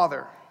with the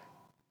Father.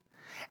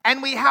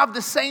 And we have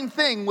the same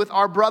thing with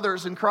our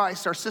brothers in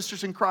Christ, our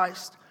sisters in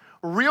Christ.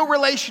 Real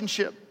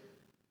relationship.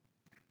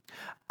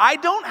 I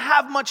don't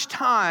have much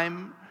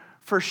time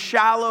for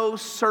shallow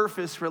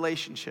surface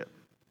relationship.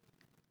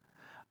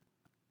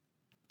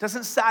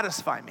 Doesn't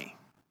satisfy me.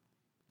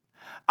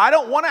 I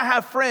don't want to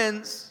have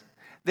friends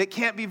that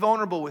can't be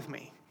vulnerable with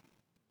me,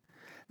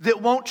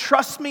 that won't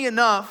trust me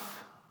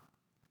enough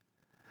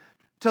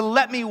to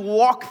let me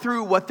walk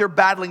through what they're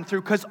battling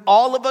through, because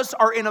all of us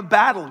are in a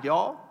battle,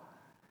 y'all.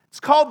 It's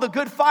called the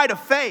good fight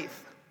of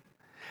faith.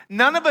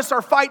 None of us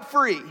are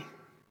fight-free.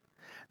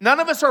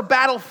 None of us are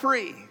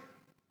battle-free.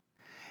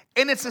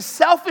 And it's a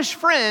selfish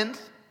friend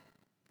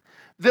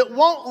that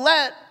won't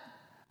let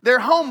their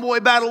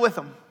homeboy battle with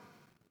them.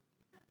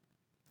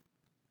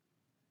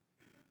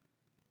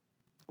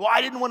 Well,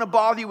 I didn't want to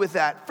bother you with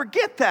that.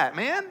 Forget that,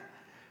 man.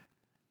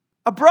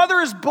 A brother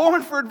is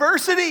born for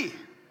adversity.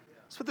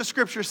 That's what the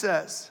scripture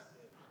says.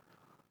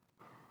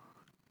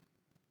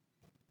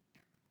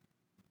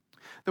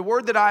 The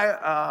word that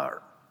I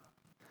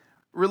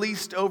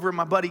released over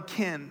my buddy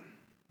Ken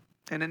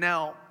and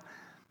Anel,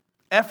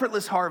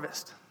 effortless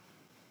harvest.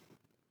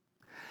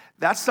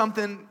 That's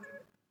something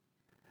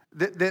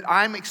that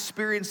I'm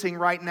experiencing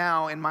right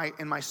now in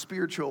my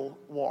spiritual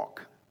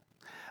walk.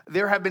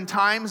 There have been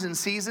times and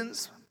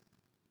seasons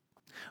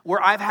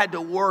where I've had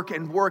to work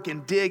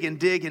and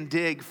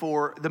dig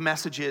for the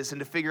messages and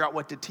to figure out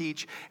what to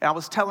teach. And I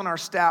was telling our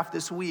staff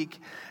this week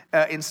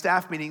in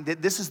staff meeting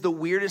that this is the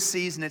weirdest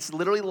season. It's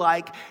literally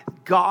like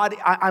God,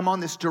 I'm on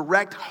this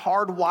direct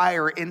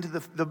hardwire into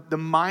the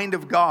mind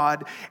of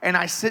God, and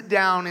I sit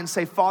down and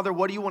say, Father,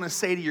 what do you want to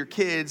say to your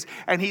kids?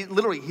 And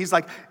he's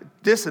like,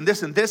 this and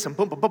this and this and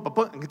boom, boom, boom, boom,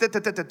 boom,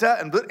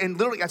 and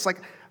literally, it's like,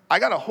 I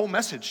got a whole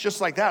message just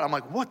like that. I'm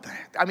like, what the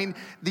heck? I mean,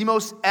 the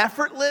most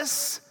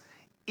effortless,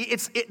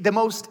 the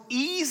most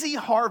easy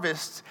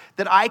harvest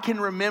that I can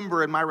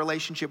remember in my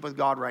relationship with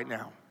God right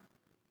now.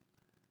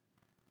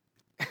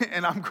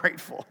 And I'm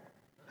grateful.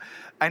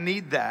 I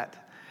need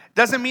that.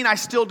 Doesn't mean I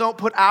still don't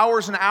put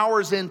hours and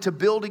hours into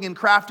building and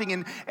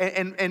crafting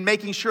and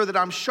making sure that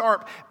I'm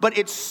sharp, but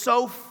it's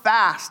so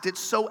fast,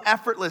 it's so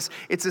effortless.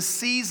 It's a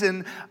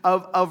season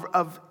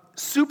of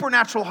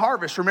supernatural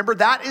harvest. Remember,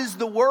 that is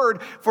the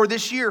word for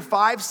this year,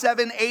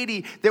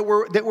 5780,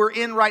 that we're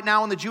in right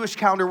now on the Jewish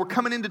calendar. We're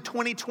coming into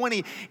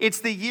 2020. It's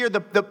the year,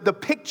 the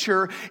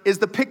picture is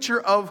the picture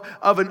of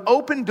an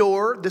open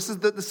door. This is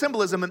the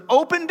symbolism, an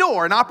open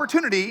door, an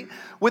opportunity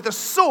with a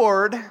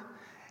sword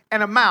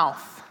and a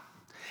mouth.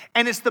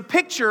 And it's the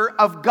picture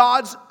of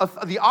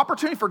the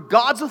opportunity for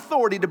God's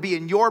authority to be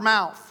in your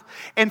mouth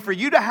and for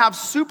you to have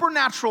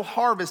supernatural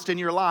harvest in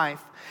your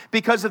life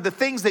because of the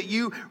things that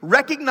you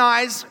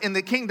recognize in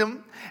the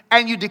kingdom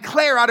and you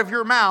declare out of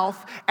your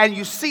mouth and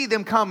you see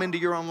them come into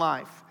your own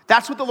life.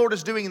 That's what the Lord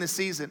is doing in this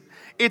season.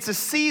 It's a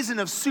season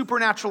of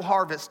supernatural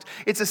harvest.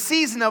 It's a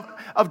season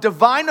of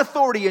divine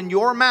authority in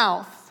your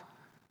mouth.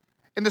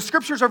 And the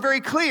scriptures are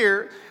very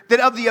clear that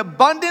of the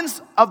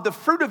abundance of the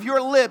fruit of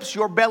your lips,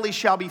 your belly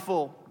shall be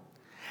full.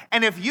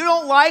 And if you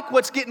don't like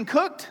what's getting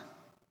cooked,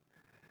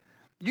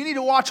 you need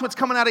to watch what's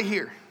coming out of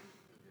here.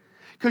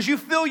 Because you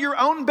fill your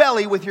own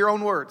belly with your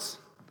own words.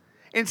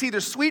 And it's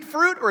either sweet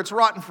fruit or it's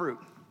rotten fruit.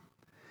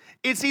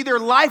 It's either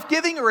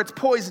life-giving or it's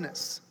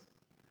poisonous.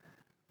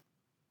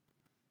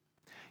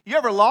 You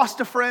ever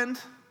lost a friend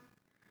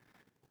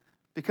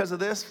because of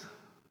this?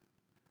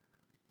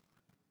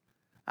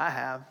 I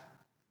have.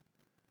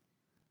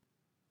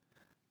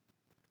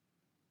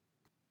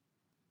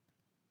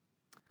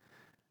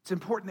 It's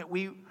important that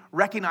we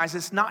recognize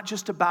it's not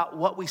just about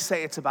what we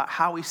say, it's about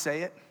how we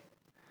say it.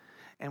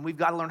 And we've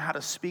got to learn how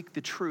to speak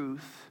the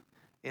truth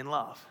in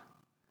love.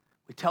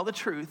 We tell the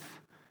truth,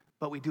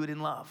 but we do it in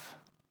love.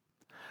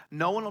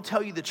 No one will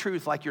tell you the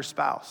truth like your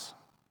spouse.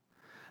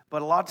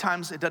 But a lot of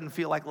times it doesn't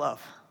feel like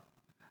love.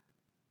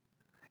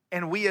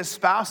 And we as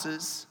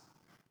spouses,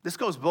 this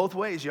goes both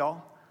ways,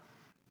 y'all.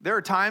 There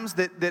are times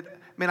that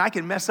I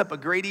can mess up a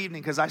great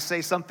evening because I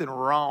say something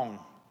wrong.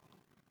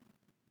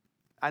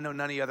 I know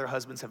none of you other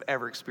husbands have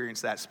ever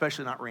experienced that,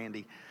 especially not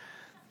Randy.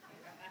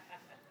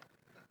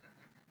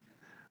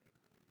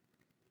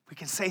 We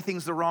can say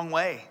things the wrong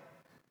way.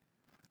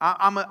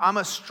 I'm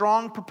a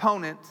strong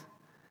proponent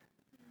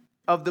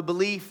of the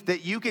belief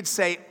that you could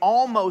say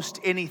almost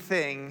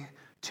anything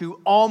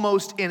to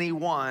almost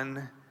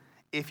anyone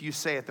if you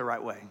say it the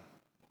right way.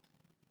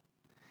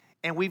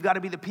 And we've got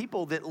to be the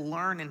people that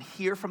learn and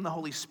hear from the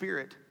Holy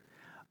Spirit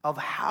of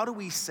how do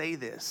we say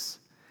this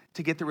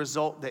to get the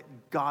result that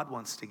God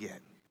wants to get.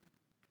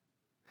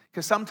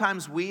 Because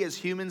sometimes we as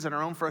humans in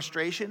our own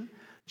frustration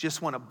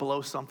just want to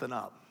blow something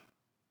up.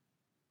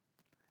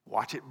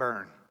 Watch it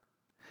burn.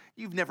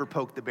 You've never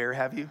poked the bear,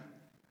 have you?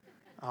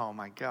 Oh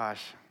my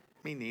gosh,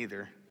 me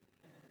neither.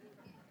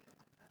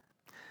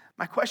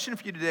 My question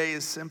for you today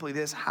is simply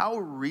this: how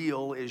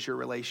real is your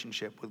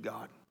relationship with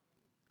God?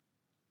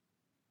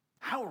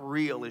 How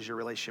real is your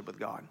relationship with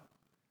God?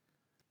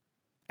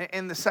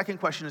 And the second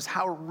question is,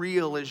 how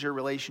real is your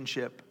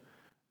relationship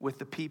with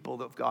the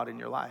people of God in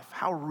your life?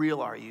 How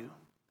real are you?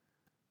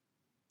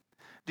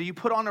 Do you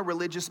put on a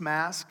religious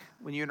mask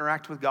when you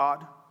interact with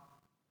God?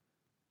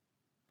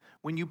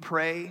 When you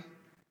pray,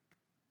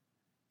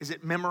 is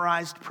it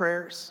memorized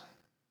prayers?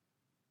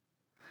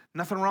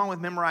 Nothing wrong with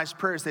memorized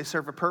prayers. They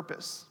serve a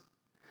purpose.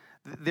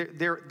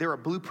 They're a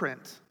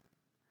blueprint,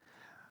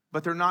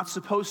 but they're not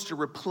supposed to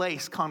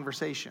replace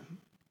conversation.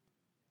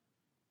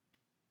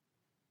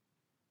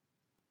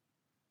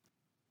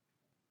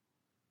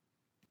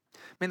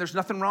 Man, there's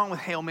nothing wrong with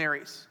Hail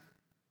Marys.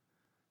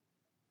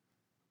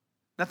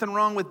 Nothing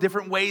wrong with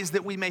different ways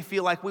that we may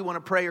feel like we want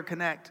to pray or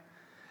connect.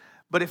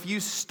 But if you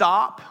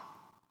stop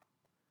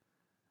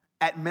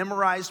at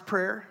memorized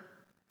prayer,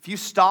 if you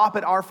stop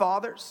at Our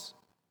Fathers,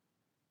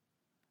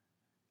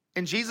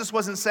 and Jesus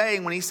wasn't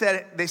saying, when they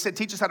said,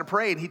 teach us how to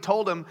pray, and he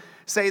told them,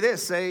 say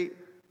this, say,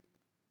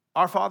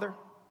 Our Father,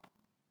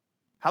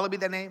 hallowed be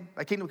thy name,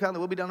 thy kingdom come, thy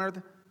will be done on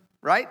earth,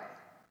 right?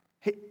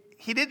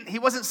 He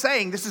wasn't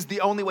saying this is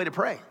the only way to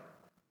pray.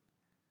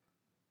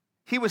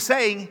 He was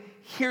saying,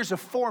 here's a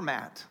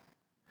format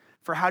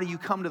for how do you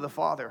come to the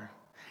Father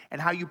and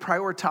how you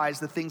prioritize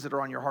the things that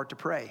are on your heart to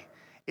pray.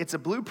 It's a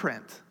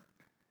blueprint.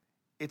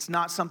 It's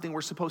not something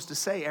we're supposed to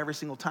say every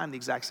single time the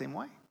exact same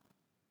way.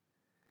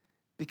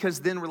 Because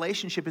then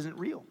relationship isn't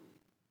real.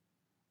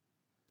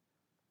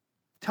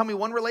 Tell me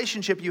one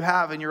relationship you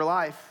have in your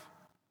life,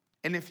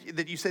 and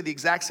that you say the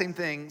exact same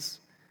things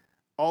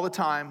all the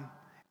time,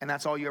 and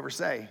that's all you ever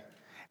say.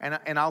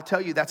 And I'll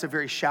tell you, that's a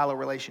very shallow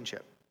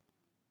relationship.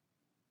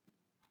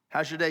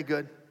 How's your day?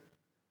 Good.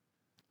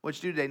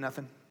 What'd you do today?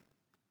 Nothing.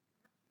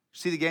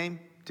 See the game?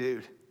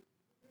 Dude.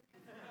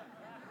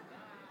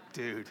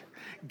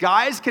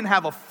 Guys can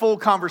have a full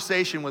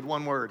conversation with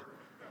one word.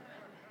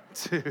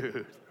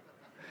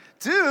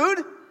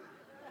 Dude.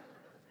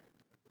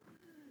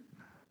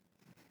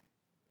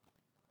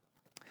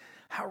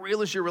 How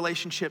real is your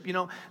relationship? You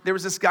know, there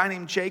was this guy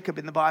named Jacob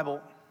in the Bible.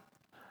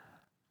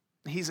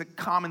 He's a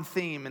common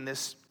theme in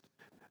this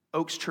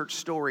Oaks Church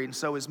story, and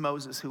so is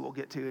Moses, who we'll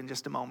get to in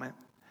just a moment.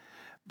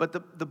 But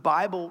the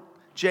Bible,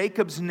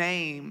 Jacob's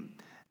name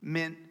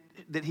meant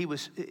that he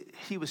was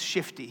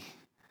shifty.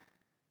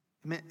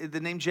 The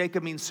name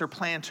Jacob means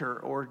supplanter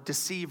or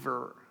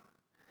deceiver.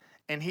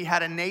 And he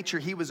had a nature,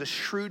 he was a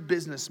shrewd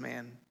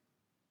businessman.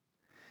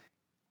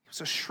 He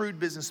was a shrewd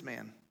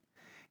businessman.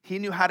 He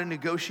knew how to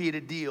negotiate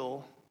a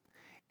deal,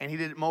 and he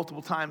did it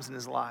multiple times in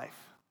his life.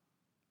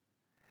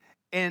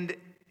 And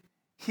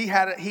he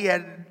had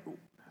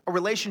a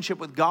relationship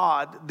with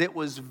God that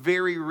was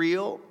very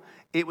real.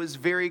 It was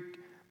very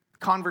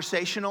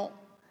conversational,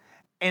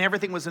 and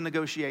everything was a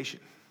negotiation.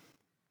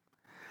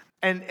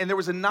 And there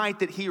was a night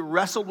that he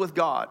wrestled with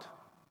God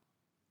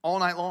all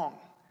night long.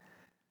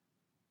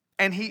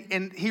 And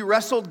he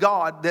wrestled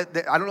God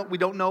that we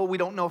don't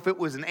know if it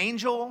was an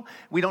angel.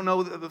 We don't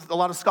know. A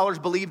lot of scholars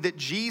believe that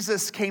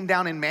Jesus came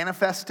down and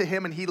manifested to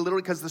him, and he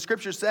literally, because the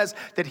scripture says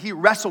that he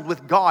wrestled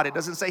with God. It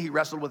doesn't say he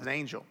wrestled with an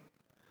angel.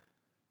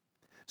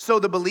 So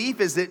the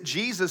belief is that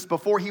Jesus,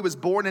 before he was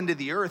born into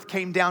the earth,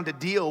 came down to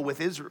deal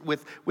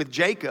with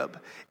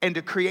Jacob and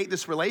to create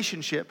this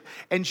relationship.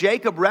 And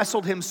Jacob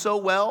wrestled him so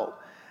well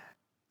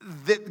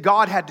that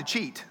God had to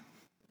cheat.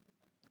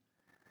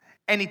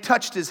 And he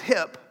touched his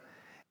hip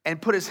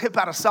and put his hip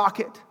out of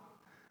socket.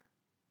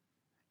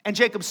 And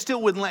Jacob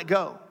still wouldn't let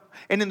go.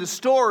 And in the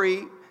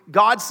story,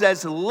 God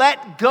says,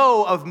 let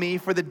go of me,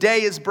 for the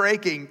day is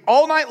breaking.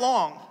 All night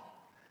long,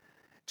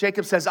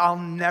 Jacob says, I'll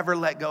never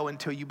let go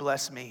until you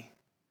bless me.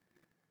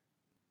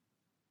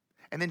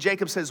 And then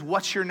Jacob says,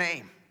 what's your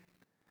name?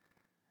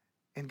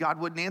 And God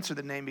wouldn't answer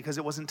the name because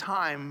it wasn't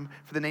time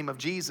for the name of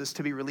Jesus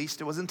to be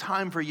released. It wasn't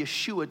time for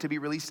Yeshua to be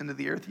released into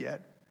the earth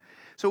yet.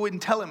 So it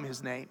wouldn't tell him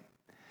his name.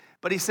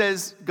 But he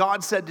says,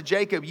 God said to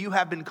Jacob, you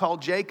have been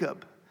called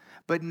Jacob,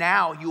 but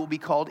now you will be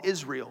called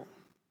Israel.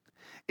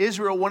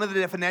 Israel, one of the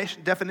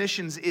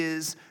definitions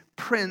is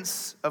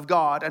Prince of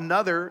God.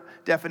 Another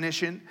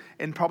definition,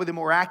 and probably the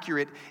more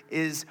accurate,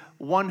 is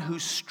one who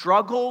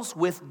struggles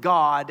with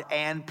God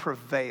and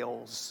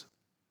prevails.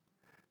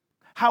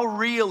 How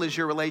real is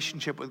your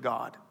relationship with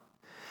God?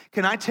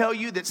 Can I tell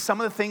you that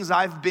some of the things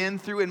I've been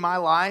through in my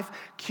life,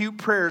 cute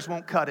prayers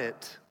won't cut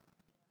it.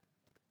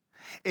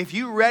 If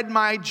you read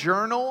my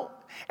journal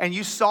and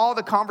you saw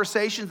the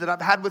conversations that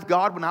I've had with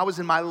God when I was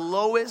in my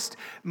lowest,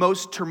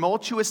 most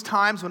tumultuous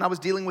times, when I was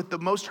dealing with the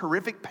most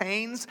horrific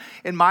pains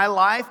in my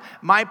life,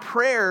 my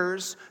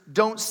prayers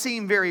don't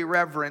seem very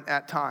reverent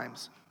at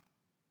times.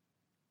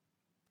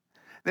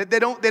 They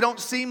don't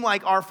seem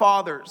like our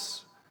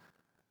Father's.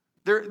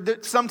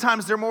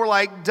 Sometimes they're more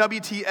like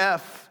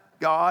WTF,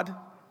 God.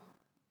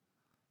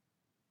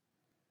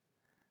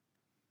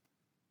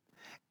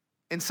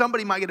 And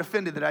somebody might get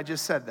offended that I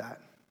just said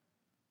that.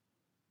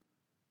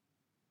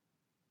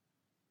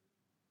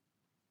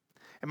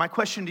 And my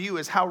question to you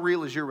is, how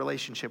real is your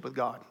relationship with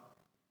God?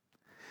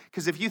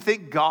 Because if you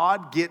think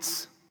God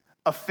gets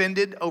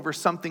offended over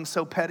something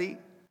so petty,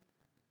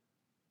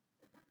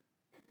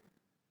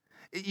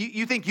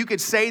 you think you could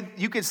say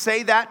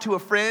that to a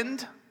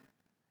friend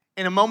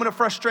in a moment of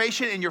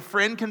frustration and your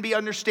friend can be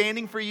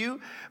understanding for you,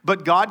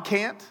 but God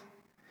can't?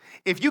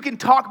 If you can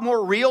talk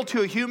more real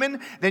to a human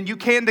than you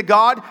can to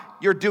God,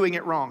 you're doing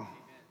it wrong.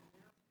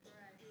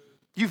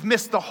 You've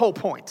missed the whole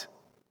point.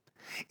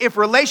 If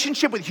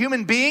relationship with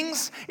human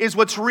beings is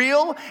what's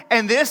real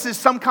and this is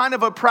some kind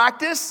of a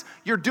practice,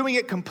 you're doing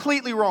it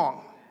completely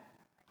wrong.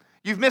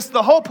 You've missed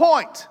the whole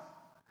point.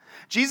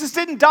 Jesus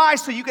didn't die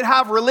so you could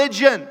have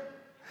religion.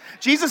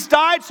 Jesus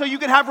died so you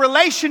could have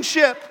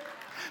relationship,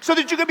 so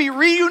that you could be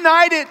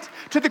reunited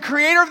to the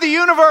creator of the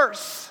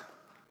universe.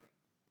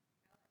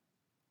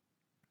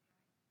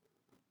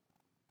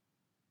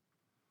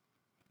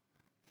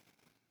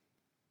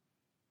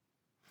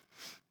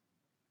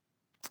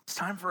 It's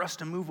time for us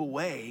to move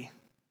away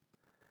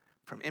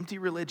from empty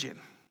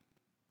religion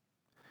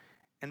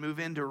and move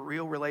into a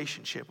real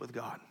relationship with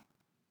God.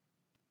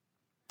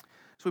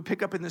 So we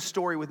pick up in this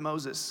story with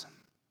Moses.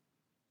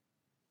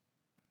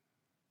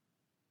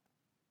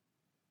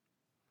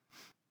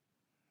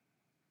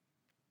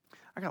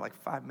 I got like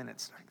 5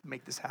 minutes to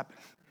make this happen.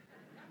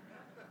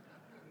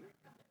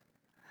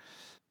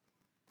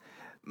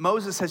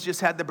 Moses has just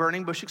had the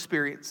burning bush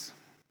experience.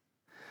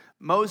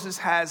 Moses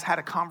has had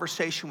a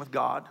conversation with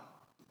God.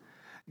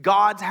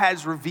 God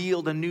has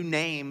revealed a new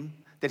name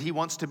that he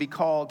wants to be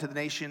called to the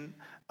nation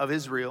of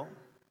Israel,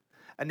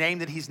 a name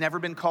that he's never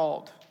been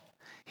called.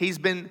 He's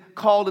been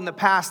called in the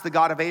past the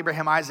God of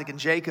Abraham, Isaac, and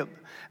Jacob,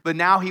 but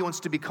now he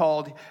wants to be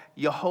called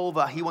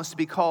Jehovah. He wants to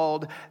be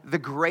called the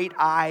great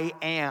I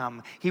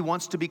am. He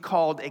wants to be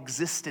called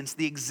existence,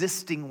 the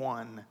existing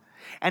one.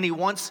 And he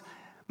wants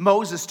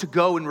Moses to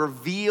go and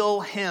reveal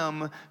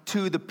him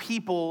to the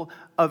people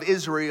of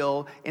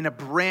Israel in a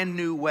brand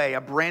new way,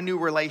 a brand new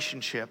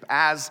relationship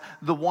as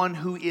the one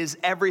who is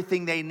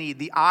everything they need.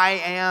 The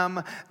I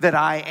am that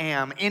I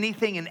am.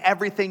 Anything and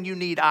everything you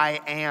need, I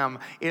am.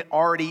 It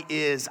already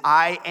is.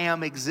 I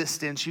am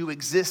existence. You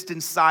exist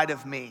inside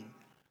of me.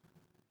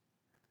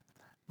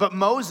 But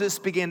Moses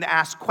began to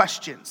ask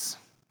questions.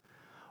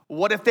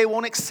 What if they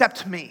won't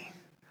accept me?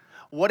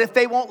 What if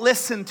they won't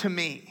listen to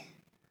me?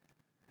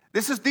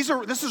 This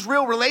is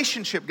real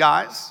relationship,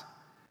 guys.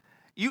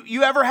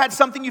 You ever had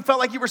something you felt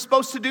like you were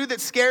supposed to do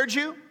that scared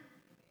you?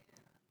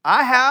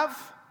 I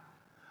have.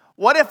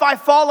 What if I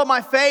fall on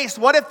my face?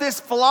 What if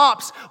this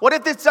flops? What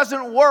if this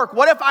doesn't work?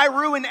 What if I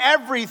ruin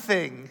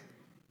everything?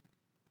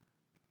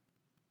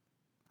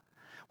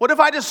 What if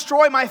I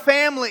destroy my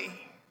family?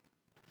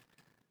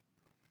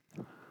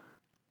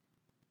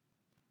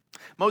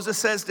 Moses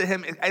says to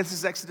him, this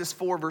is Exodus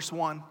 4, verse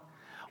 1.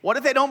 What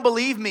if they don't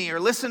believe me or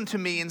listen to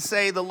me and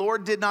say, the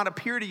Lord did not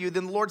appear to you?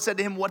 Then the Lord said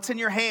to him, what's in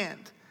your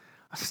hand?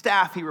 A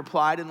staff, he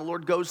replied. And the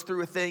Lord goes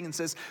through a thing and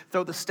says,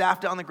 throw the staff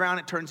down on the ground.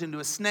 It turns into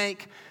a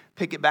snake.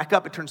 Pick it back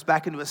up. It turns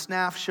back into a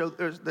staff. Show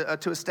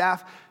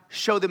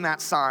them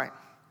that sign.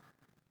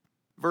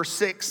 Verse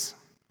 6.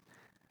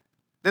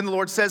 Then the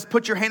Lord says,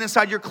 put your hand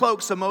inside your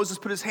cloak. So Moses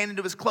put his hand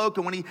into his cloak.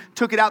 And when he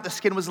took it out, the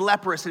skin was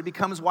leprous. And it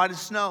becomes white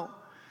as snow.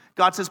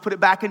 God says, put it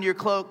back into your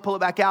cloak. Pull it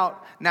back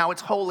out. Now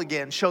it's whole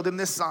again. Show them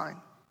this sign.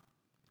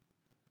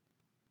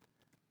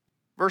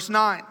 Verse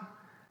 9,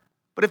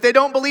 but if they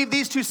don't believe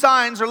these two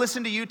signs or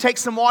listen to you, take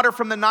some water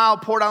from the Nile,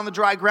 pour it on the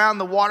dry ground.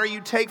 The water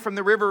you take from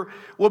the river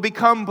will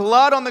become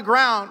blood on the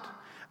ground.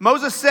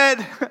 Moses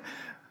said,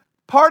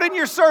 pardon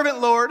your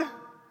servant, Lord,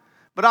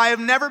 but I have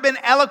never been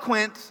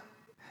eloquent,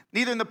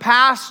 neither in the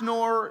past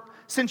nor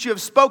since you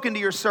have spoken to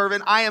your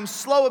servant. I am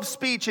slow of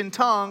speech and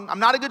tongue. I'm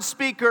not a good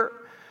speaker.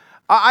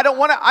 I don't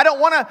want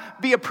to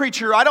be a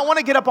preacher. I don't want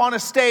to get up on a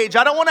stage.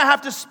 I don't want to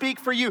have to speak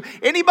for you.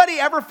 Anybody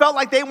ever felt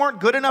like they weren't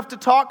good enough to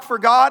talk for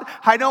God?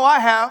 I know I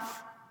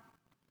have.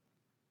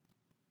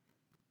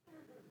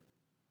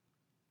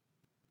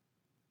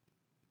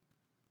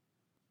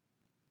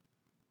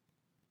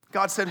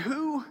 God said,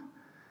 who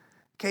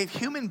gave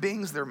human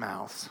beings their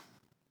mouths?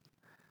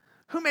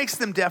 Who makes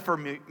them deaf or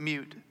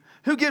mute?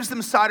 Who gives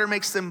them sight or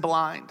makes them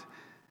blind?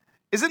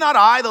 Is it not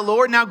I, the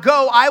Lord? Now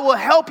go, I will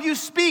help you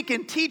speak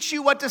and teach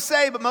you what to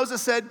say. But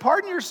Moses said,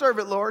 pardon your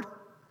servant, Lord.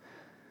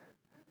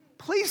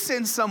 Please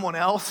send someone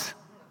else.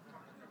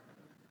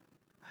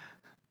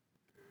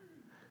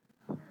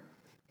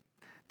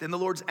 Then the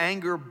Lord's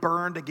anger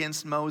burned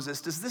against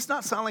Moses. Does this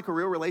not sound like a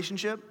real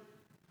relationship?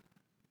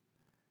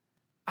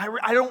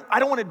 I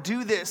don't want to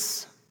do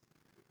this.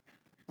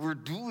 We're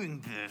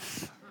doing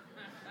this.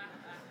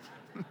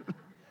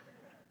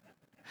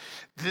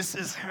 This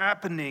is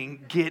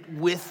happening. Get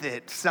with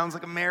it. Sounds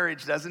like a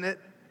marriage, doesn't it?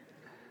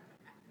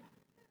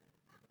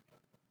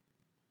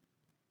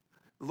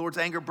 The Lord's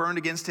anger burned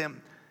against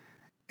him.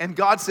 And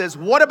God says,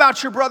 what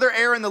about your brother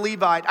Aaron the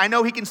Levite? I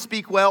know he can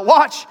speak well.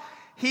 Watch.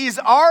 He's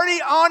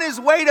already on his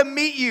way to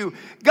meet you.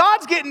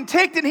 God's getting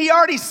ticked and he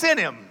already sent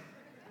him.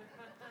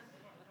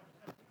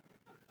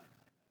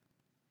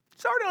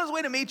 He's already on his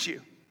way to meet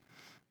you.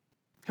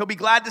 He'll be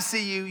glad to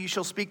see you. You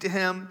shall speak to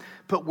him.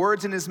 Put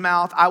words in his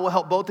mouth. I will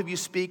help both of you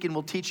speak and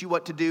will teach you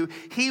what to do.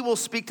 He will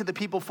speak to the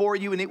people for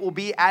you, and it will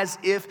be as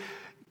if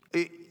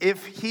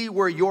he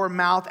were your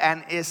mouth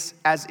and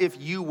as if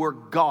you were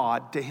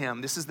God to him.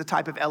 This is the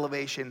type of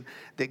elevation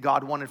that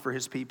God wanted for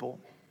his people.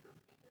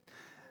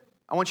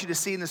 I want you to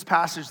see in this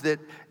passage that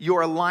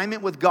your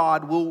alignment with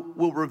God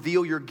will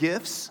reveal your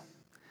gifts.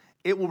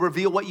 It will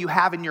reveal what you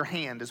have in your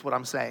hand, is what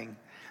I'm saying.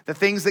 The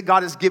things that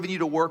God has given you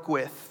to work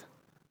with.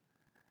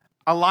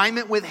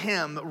 Alignment with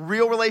him,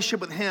 real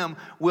relationship with him,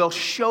 will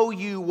show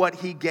you what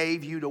he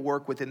gave you to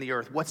work with in the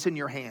earth. What's in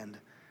your hand?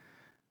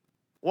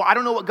 Well, I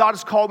don't know what God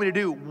has called me to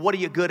do. What are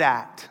you good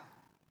at?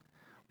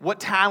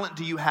 What talent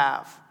do you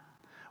have?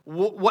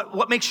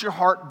 What makes your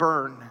heart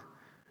burn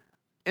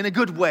in a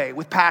good way,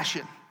 with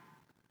passion?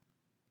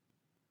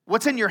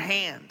 What's in your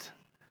hand?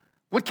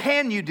 What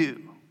can you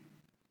do?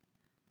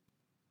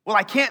 Well,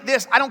 I can't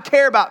this. I don't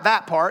care about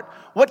that part.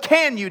 What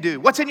can you do?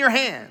 What's in your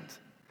hand?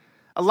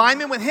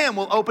 Alignment with him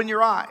will open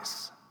your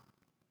eyes.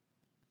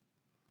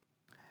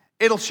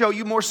 It'll show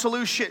you more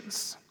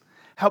solutions,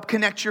 help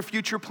connect your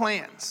future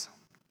plans.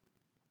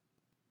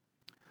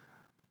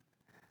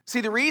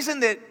 See, the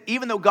reason that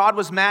even though God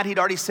was mad, he'd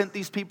already sent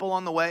these people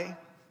on the way.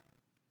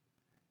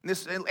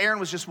 Aaron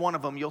was just one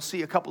of them. You'll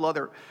see a couple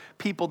other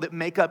people that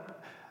make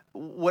up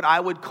what I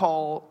would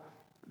call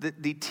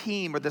the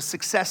team or the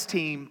success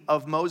team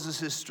of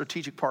Moses'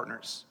 strategic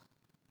partners.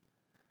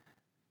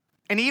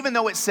 And even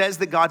though it says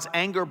that God's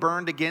anger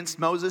burned against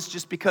Moses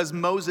just because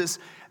Moses,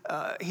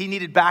 he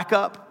needed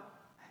backup,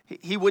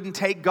 he wouldn't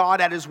take God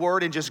at his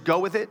word and just go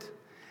with it.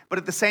 But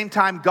at the same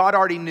time, God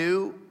already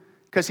knew,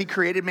 because he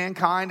created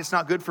mankind, it's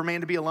not good for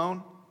man to be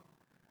alone.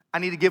 I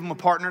need to give him a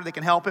partner that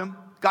can help him.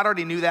 God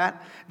already knew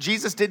that.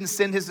 Jesus didn't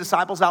send his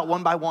disciples out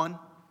one by one.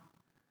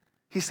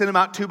 He sent them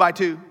out two by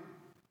two.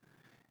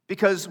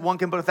 Because one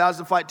can put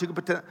 1,000 to flight, two can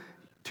put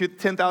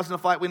 10,000 to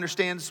flight. We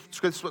understand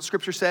what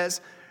Scripture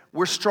says.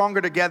 We're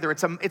stronger together.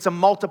 It's a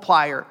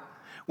multiplier.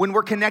 When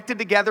we're connected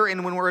together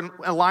and when we're in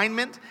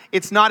alignment,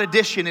 it's not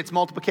addition, it's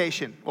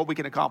multiplication, what we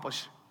can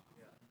accomplish.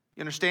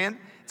 You understand?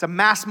 It's a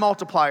mass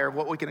multiplier of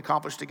what we can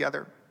accomplish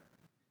together.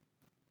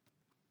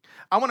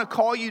 I want to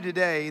call you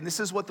today, and this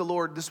is one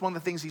of the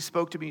things he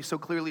spoke to me so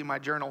clearly in my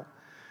journal,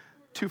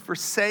 to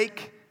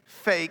forsake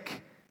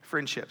fake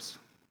friendships.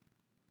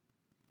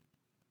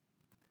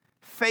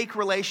 Fake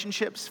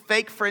relationships,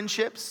 fake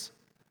friendships.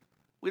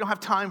 We don't have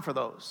time for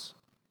those.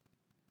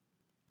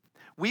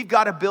 We've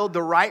got to build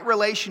the right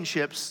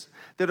relationships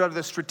that are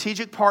the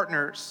strategic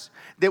partners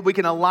that we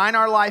can align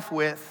our life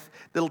with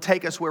that'll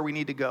take us where we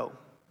need to go.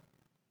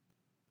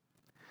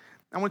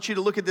 I want you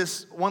to look at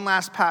this one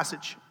last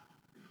passage.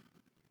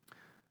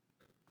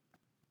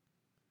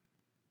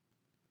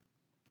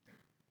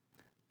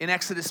 In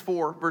Exodus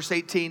 4, verse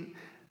 18,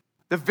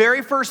 the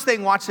very first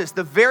thing, watch this,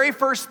 the very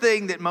first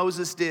thing that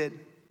Moses did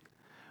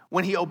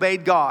when he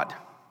obeyed God.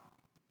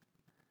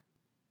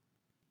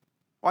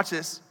 Watch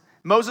this.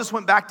 Moses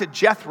went back to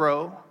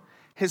Jethro,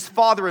 his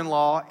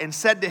father-in-law, and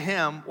said to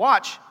him,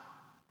 watch,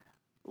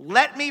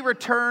 let me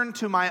return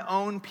to my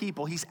own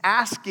people. He's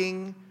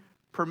asking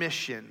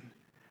permission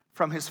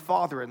from his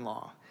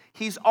father-in-law.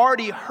 He's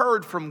already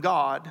heard from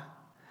God,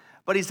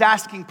 but he's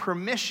asking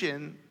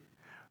permission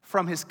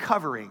from his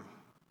covering,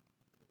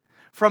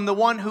 from the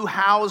one who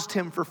housed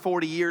him for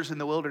 40 years in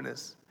the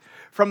wilderness,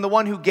 from the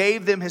one who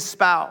gave them his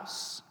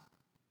spouse.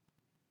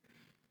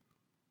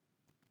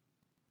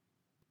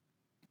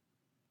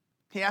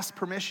 He asked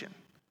permission.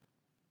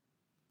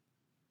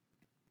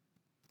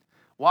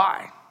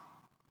 Why?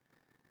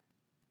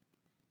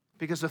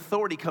 Because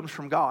authority comes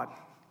from God.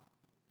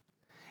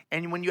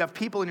 And when you have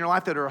people in your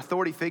life that are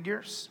authority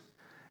figures,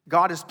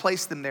 God has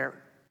placed them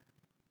there.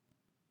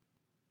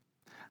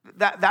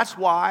 That's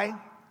why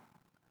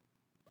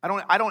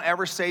I don't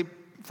ever say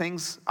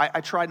things, I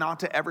try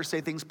not to ever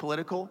say things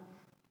political.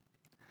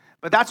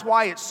 But that's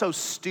why it's so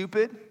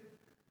stupid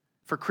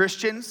for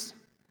Christians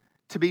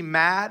to be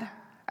mad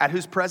at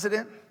who's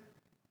president?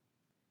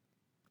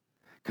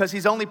 Because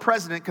he's only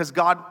president because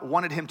God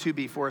wanted him to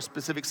be for a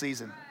specific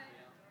season.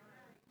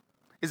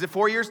 Is it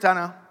 4 years? Don't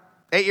know.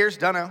 8 years?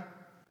 Don't know.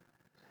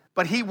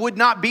 But he would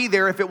not be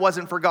there if it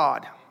wasn't for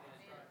God.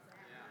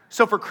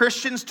 So for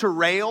Christians to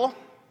rail,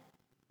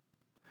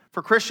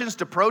 for Christians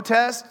to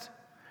protest,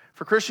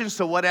 for Christians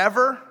to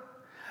whatever,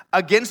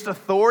 against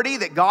authority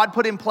that God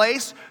put in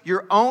place,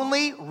 you're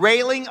only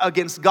railing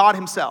against God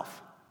himself.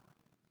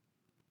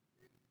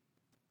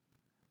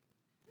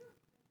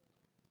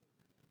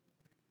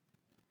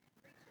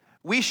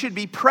 we should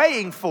be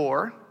praying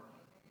for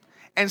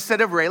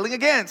instead of railing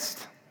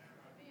against.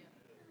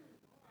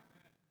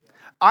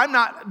 I'm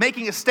not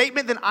making a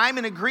statement that I'm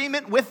in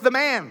agreement with the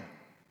man,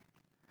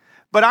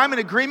 but I'm in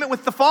agreement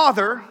with the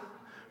Father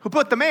who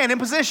put the man in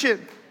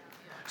position.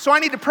 So I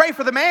need to pray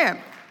for the man,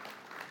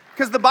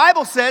 because the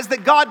Bible says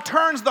that God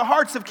turns the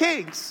hearts of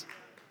kings.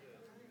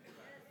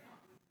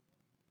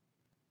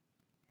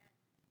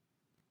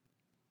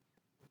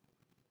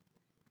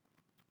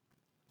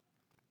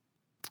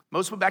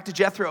 Moses went back to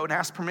Jethro and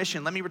asked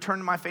permission. Let me return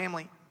to my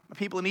family, my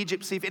people in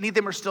Egypt, see if any of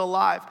them are still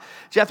alive.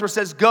 Jethro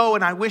says, go,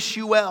 and I wish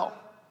you well.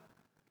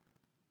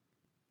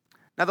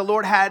 Now the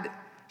Lord had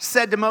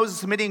said to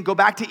Moses, Midian, go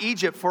back to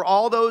Egypt, for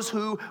all those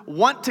who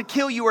want to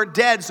kill you are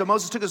dead. So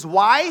Moses took his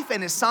wife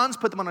and his sons,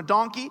 put them on a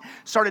donkey,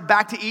 started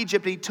back to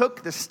Egypt, and he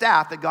took the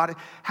staff that God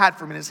had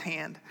from in his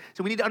hand.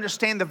 So we need to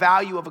understand the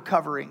value of a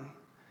covering.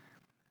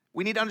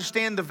 We need to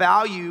understand the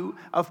value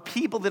of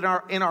people that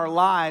are in our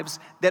lives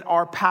that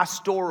are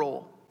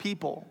pastoral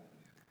people.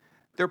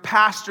 They're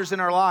pastors in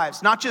our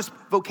lives, not just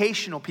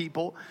vocational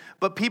people,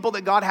 but people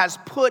that God has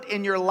put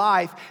in your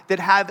life that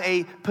have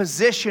a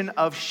position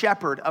of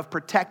shepherd, of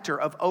protector,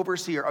 of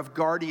overseer, of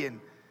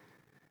guardian.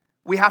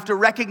 We have to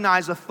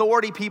recognize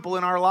authority people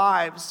in our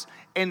lives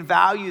and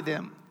value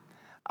them.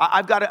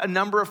 I've got a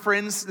number of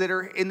friends that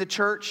are in the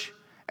church,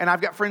 and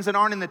I've got friends that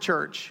aren't in the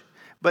church.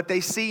 But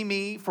they see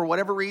me, for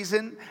whatever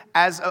reason,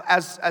 as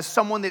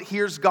someone that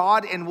hears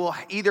God and will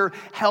either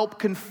help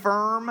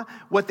confirm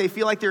what they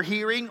feel like they're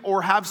hearing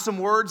or have some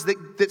words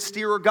that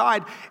steer or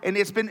guide. And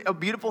it's been a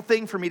beautiful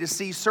thing for me to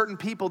see certain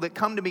people that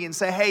come to me and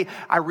say, hey,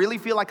 I really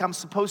feel like I'm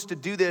supposed to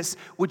do this.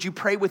 Would you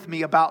pray with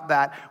me about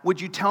that?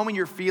 Would you tell me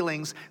your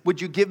feelings? Would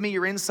you give me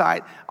your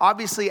insight?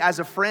 Obviously, as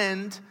a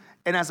friend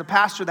and as a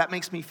pastor, that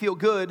makes me feel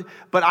good,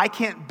 but I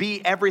can't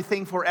be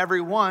everything for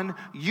everyone.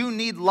 You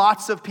need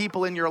lots of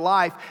people in your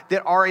life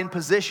that are in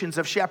positions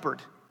of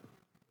shepherd.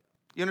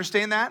 You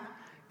understand that?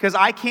 Because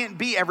I can't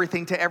be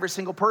everything to every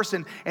single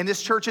person, and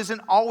this church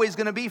isn't always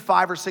going to be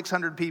 500 or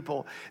 600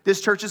 people. This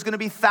church is going to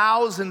be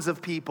thousands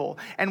of people,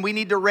 and we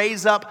need to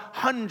raise up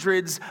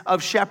hundreds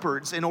of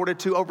shepherds in order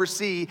to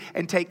oversee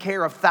and take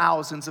care of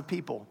thousands of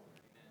people.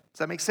 Does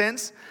that make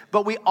sense?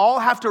 But we all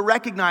have to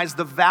recognize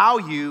the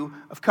value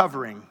of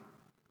covering.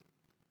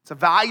 It's a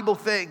valuable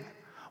thing.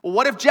 Well,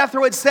 what if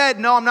Jethro had said,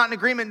 no, I'm not in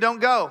agreement, don't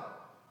go?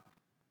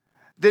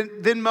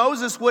 Then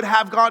Moses would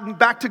have gone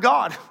back to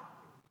God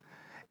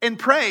and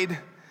prayed,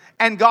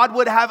 and God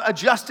would have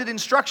adjusted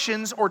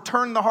instructions or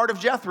turned the heart of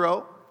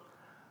Jethro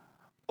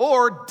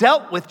or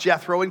dealt with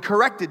Jethro and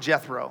corrected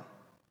Jethro.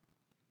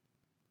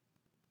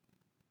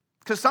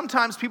 Because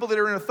sometimes people that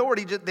are in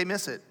authority, they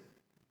miss it.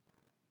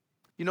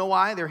 You know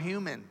why? They're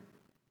human.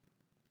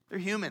 They're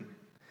human.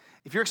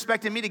 If you're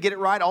expecting me to get it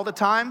right all the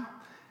time,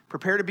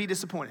 prepare to be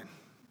disappointed.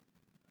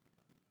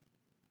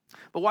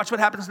 But watch what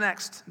happens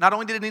next. Not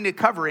only did he need a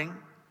covering,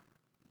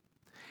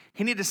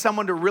 he needed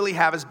someone to really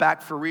have his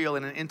back for real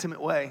in an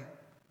intimate way.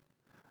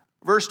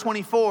 Verse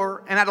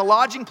 24, and at a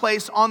lodging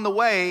place on the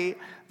way,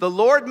 the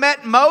Lord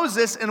met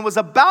Moses and was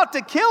about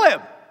to kill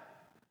him.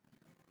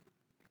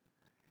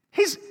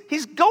 He's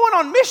going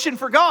on mission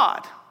for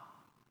God.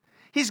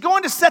 He's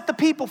going to set the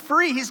people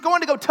free. He's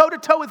going to go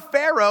toe-to-toe with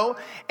Pharaoh.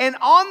 And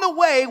on the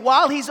way,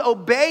 while he's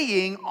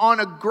obeying on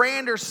a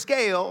grander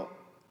scale,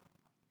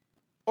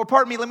 or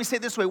pardon me, let me say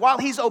it this way. While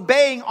he's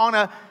obeying on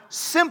a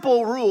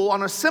simple rule,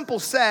 on a simple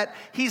set,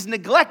 he's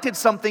neglected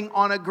something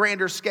on a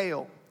grander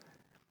scale.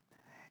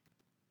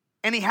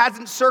 And he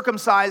hasn't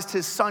circumcised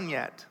his son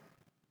yet.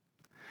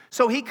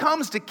 So he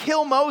comes to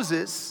kill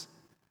Moses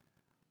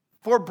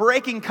for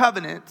breaking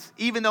covenant,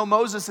 even though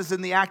Moses is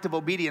in the act of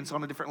obedience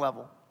on a different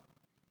level.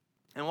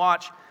 And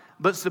watch,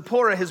 but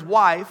Zipporah, his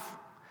wife,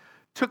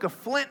 took a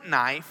flint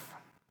knife,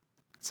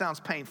 sounds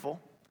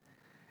painful,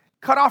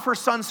 cut off her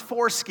son's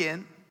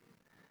foreskin,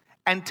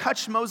 and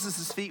touched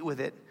Moses' feet with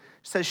it.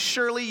 Says,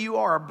 surely you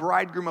are a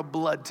bridegroom of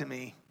blood to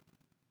me.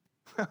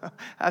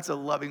 That's a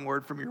loving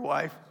word from your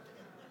wife.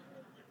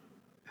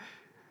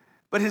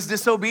 But his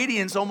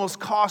disobedience almost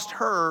cost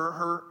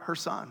her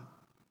son,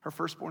 her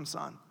firstborn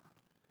son.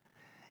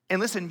 And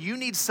listen, you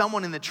need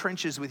someone in the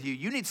trenches with you.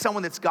 You need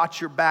someone that's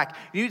got your back.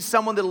 You need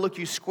someone that'll look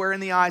you square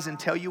in the eyes and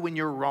tell you when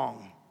you're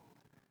wrong.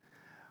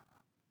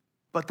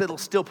 But that'll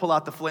still pull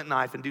out the flint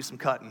knife and do some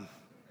cutting.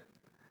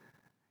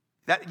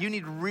 You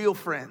need real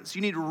friends.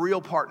 You need real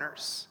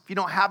partners. If you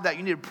don't have that,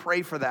 you need to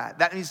pray for that.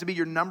 That needs to be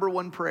your number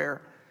one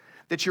prayer.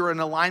 That you're in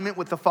alignment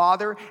with the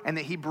Father and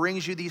that He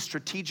brings you these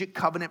strategic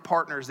covenant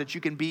partners that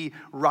you can be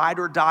ride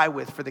or die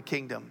with for the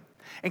kingdom.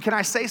 And can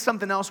I say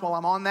something else while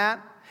I'm on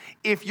that?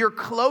 If your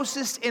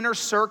closest inner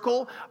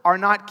circle are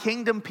not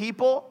kingdom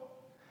people,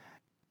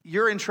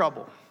 you're in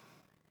trouble.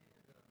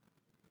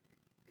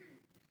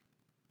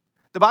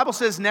 The Bible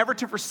says never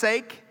to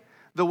forsake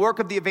the work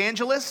of the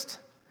evangelist,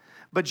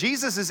 but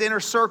Jesus' inner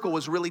circle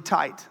was really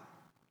tight.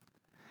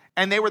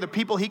 And they were the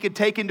people he could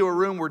take into a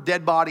room where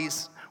dead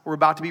bodies were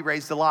about to be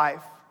raised to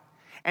life.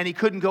 And he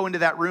couldn't go into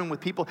that room with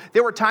people.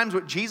 There were times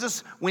where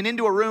Jesus went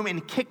into a room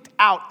and kicked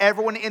out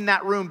everyone in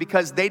that room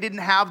because they didn't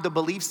have the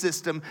belief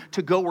system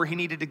to go where he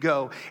needed to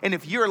go. And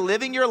if you're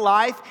living your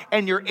life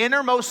and your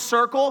innermost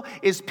circle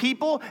is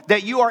people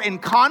that you are in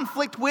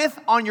conflict with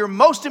on your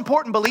most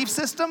important belief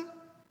system,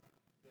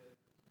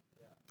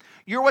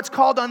 you're what's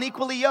called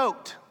unequally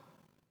yoked.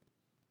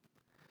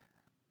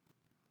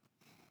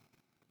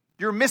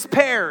 You're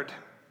mispaired.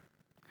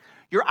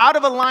 You're out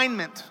of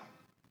alignment.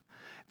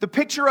 The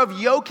picture of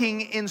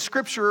yoking in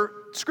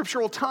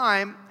scriptural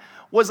time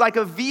was like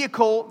a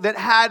vehicle that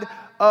had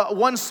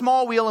one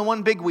small wheel and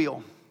one big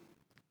wheel.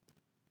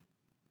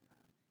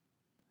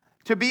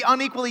 To be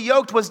unequally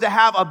yoked was to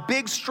have a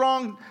big,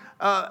 strong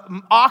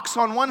ox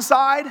on one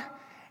side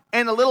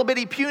and a little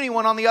bitty puny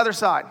one on the other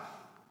side.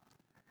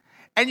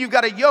 And you've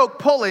got a yoke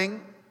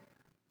pulling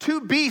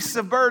two beasts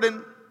of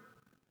burden,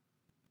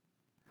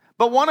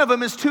 but one of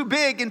them is too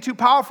big and too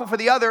powerful for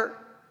the other,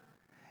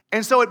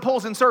 and so it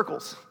pulls in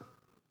circles,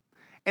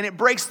 and it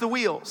breaks the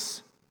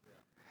wheels.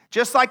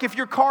 Just like if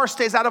your car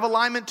stays out of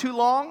alignment too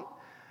long,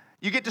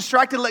 you get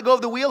distracted, let go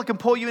of the wheel, it can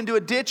pull you into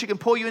a ditch, it can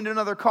pull you into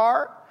another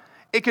car,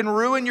 it can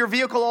ruin your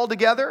vehicle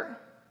altogether.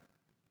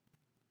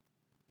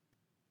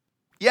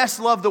 Yes,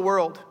 love the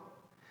world.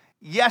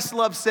 Yes,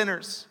 love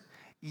sinners.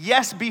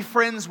 Yes, be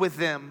friends with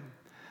them.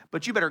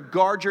 But you better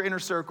guard your inner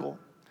circle,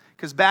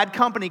 because bad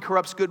company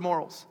corrupts good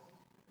morals.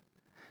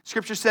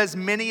 Scripture says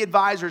many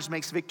advisors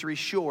makes victory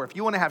sure. If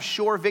you want to have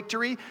sure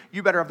victory,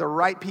 you better have the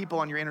right people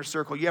on your inner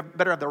circle. You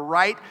better have the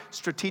right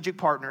strategic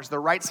partners, the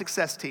right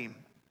success team.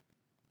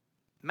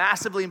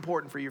 Massively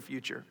important for your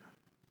future.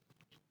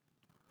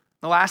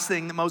 The last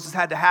thing that Moses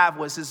had to have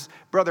was his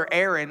brother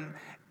Aaron.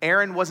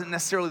 Aaron wasn't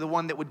necessarily the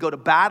one that would go to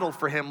battle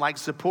for him like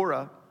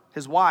Zipporah,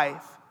 his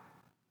wife.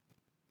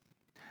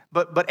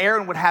 But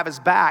Aaron would have his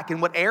back.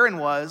 And what Aaron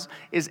was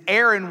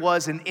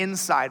an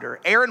insider.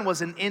 Aaron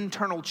was an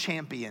internal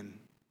champion.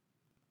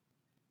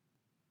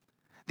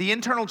 The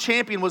internal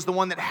champion was the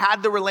one that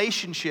had the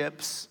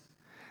relationships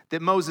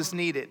that Moses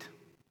needed.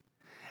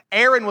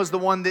 Aaron was the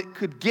one that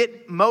could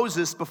get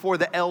Moses before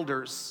the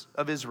elders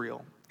of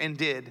Israel, and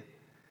did.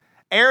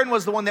 Aaron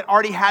was the one that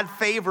already had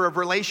favor of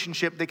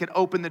relationship that could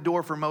open the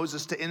door for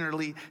Moses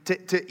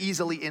to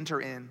easily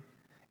enter in,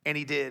 and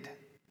he did.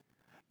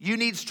 You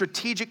need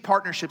strategic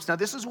partnerships. Now,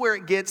 this is where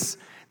it gets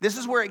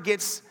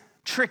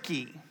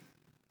tricky,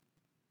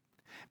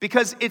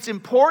 because it's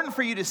important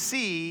for you to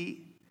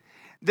see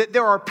that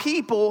there are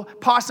people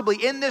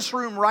possibly in this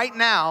room right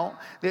now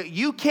that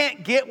you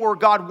can't get where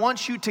God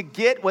wants you to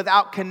get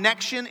without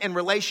connection and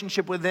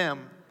relationship with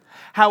them.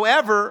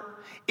 However,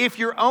 if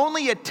you're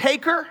only a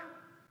taker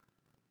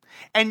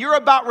and you're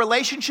about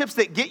relationships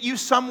that get you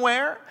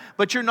somewhere,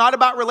 but you're not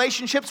about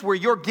relationships where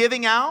you're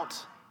giving out,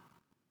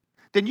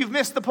 then you've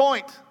missed the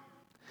point.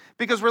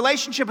 Because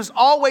relationship is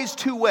always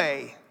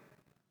two-way.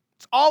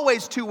 It's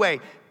always two-way.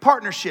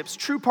 Partnerships,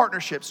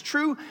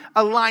 true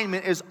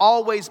alignment is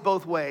always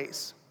both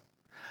ways.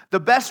 The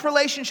best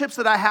relationships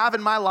that I have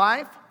in my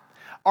life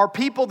are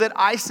people that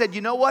I said,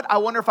 you know what? I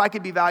wonder if I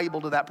could be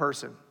valuable to that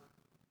person.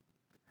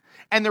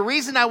 And the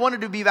reason I wanted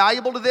to be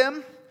valuable to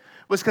them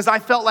was because I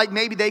felt like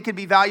maybe they could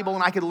be valuable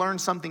and I could learn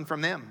something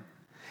from them.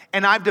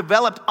 And I've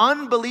developed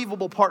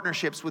unbelievable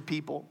partnerships with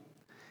people.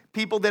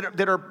 People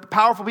that are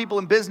powerful people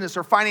in business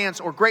or finance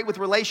or great with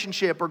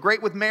relationship or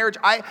great with marriage.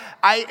 I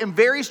am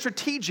very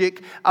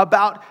strategic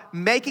about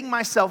making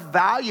myself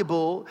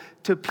valuable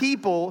to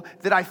people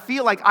that I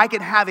feel like I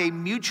can have a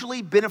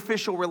mutually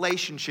beneficial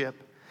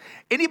relationship.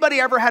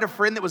 Anybody ever had a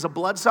friend that was a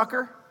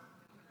bloodsucker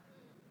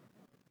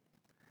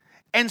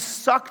and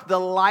sucked the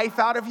life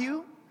out of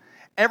you?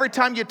 Every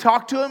time you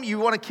talk to him, you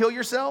want to kill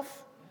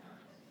yourself?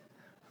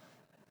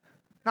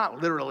 Not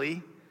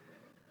literally.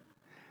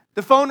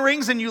 The phone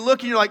rings and you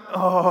look and you're like,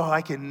 oh,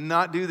 I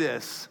cannot do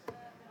this.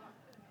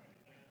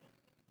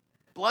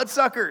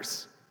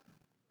 Bloodsuckers.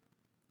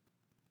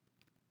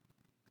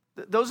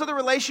 Those are the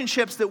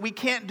relationships that we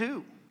can't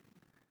do.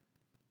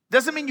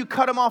 Doesn't mean you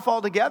cut them off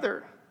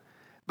altogether,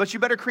 but you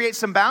better create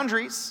some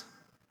boundaries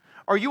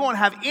or you won't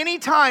have any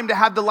time to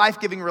have the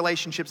life-giving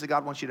relationships that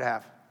God wants you to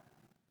have.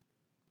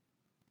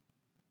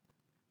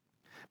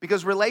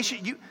 Because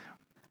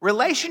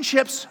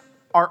relationships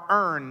are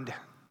earned.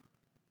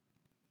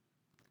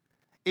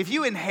 If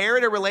you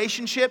inherit a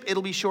relationship,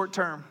 it'll be short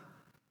term.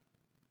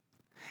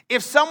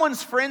 If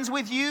someone's friends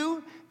with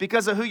you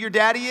because of who your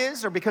daddy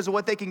is or because of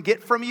what they can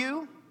get from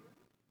you,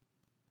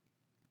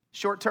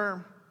 short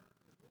term.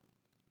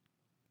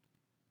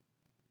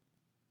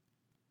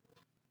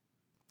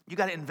 You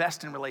got to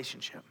invest in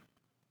relationship.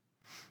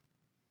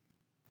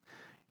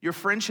 Your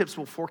friendships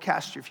will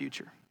forecast your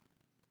future.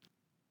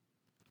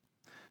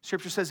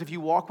 Scripture says if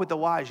you walk with the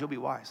wise, you'll be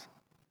wise.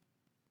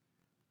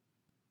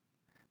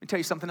 Let me tell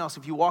you something else.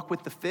 If you walk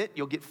with the fit,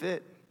 you'll get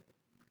fit.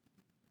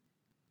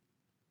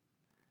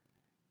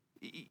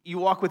 You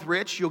walk with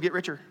rich, you'll get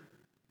richer.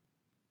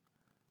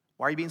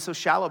 Why are you being so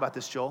shallow about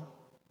this, Joel?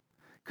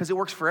 Because it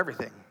works for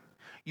everything.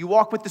 You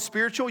walk with the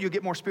spiritual, you'll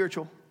get more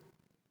spiritual.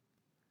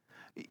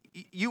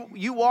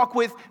 You walk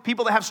with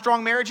people that have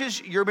strong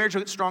marriages, your marriage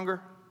will get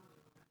stronger.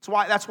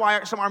 That's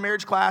why some of our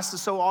marriage class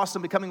is so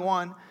awesome, Becoming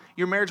One.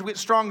 Your marriage will get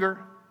stronger.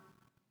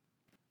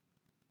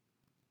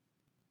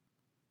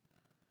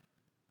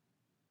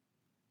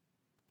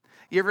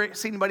 You ever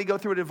seen anybody go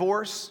through a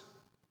divorce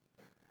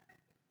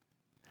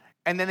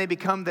and then they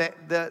become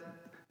the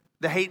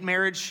hate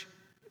marriage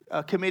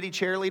committee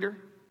cheerleader?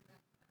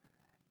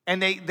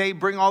 And they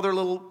bring all their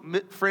little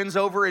friends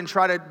over and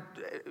try to,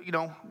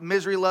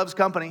 misery loves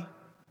company.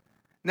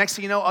 Next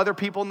thing you know, other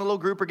people in the little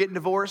group are getting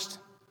divorced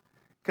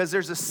because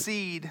there's a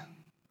seed.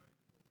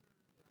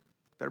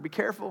 Better be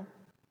careful.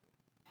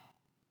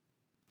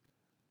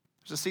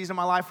 There's a season in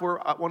my life where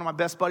one of my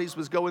best buddies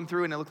was going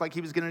through and it looked like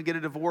he was going to get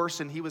a divorce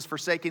and he was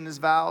forsaking his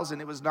vows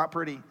and it was not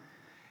pretty.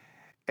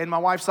 And my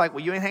wife's like,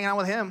 well, you ain't hanging out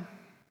with him.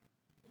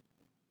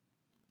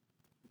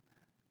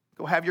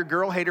 Go have your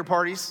girl hater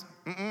parties.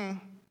 I'm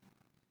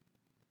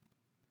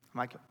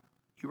like,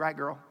 you right,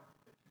 girl.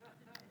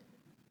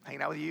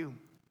 Hanging out with you.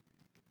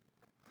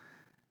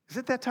 Is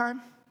it that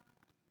time?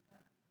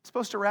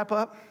 Supposed to wrap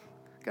up?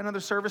 Got another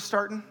service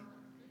starting?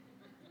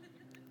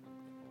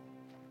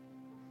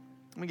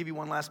 Let me give you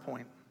one last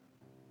point.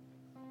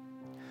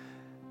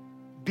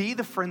 Be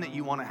the friend that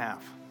you want to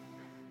have.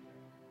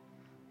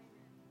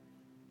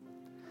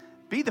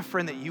 Be the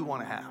friend that you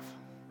want to have.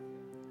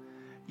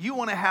 You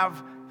want to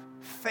have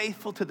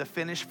faithful to the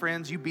finish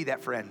friends, you be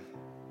that friend.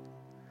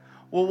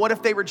 Well, what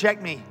if they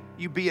reject me?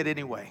 You be it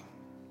anyway.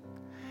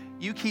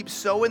 You keep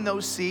sowing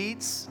those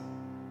seeds.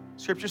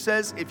 Scripture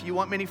says, if you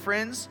want many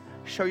friends,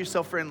 show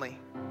yourself friendly.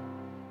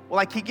 Well,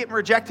 I keep getting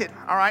rejected.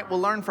 All right, well,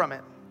 learn from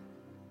it.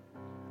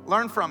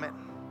 Learn from it.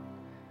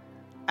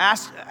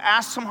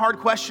 Ask some hard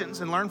questions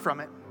and learn from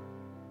it.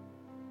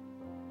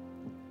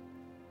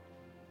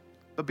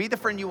 But be the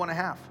friend you want to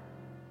have.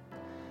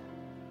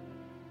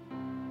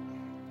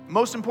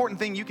 Most important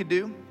thing you could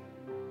do,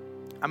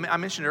 I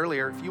mentioned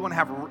earlier, if you want to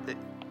have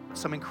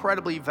some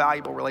incredibly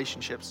valuable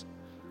relationships,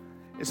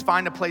 is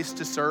find a place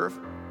to serve,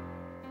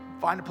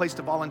 find a place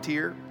to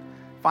volunteer,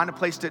 find a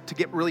place to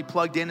get really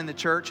plugged in the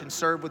church and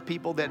serve with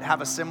people that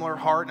have a similar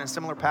heart and a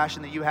similar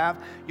passion that you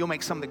have. You'll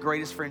make some of the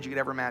greatest friends you could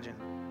ever imagine.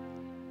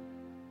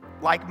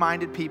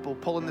 Like-minded people,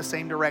 pulling the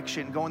same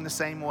direction, going the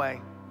same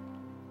way.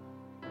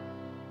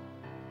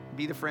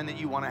 Be the friend that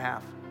you want to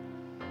have.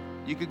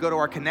 You could go to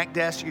our Connect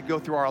desk. You could go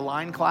through our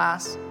Align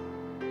class.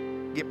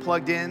 Get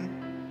plugged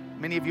in.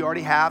 Many of you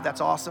already have.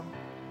 That's awesome.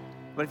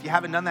 But if you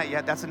haven't done that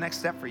yet, that's the next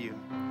step for you.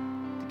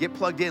 To get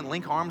plugged in,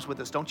 link arms with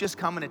us. Don't just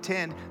come and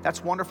attend.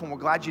 That's wonderful, and we're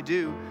glad you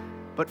do.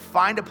 But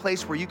find a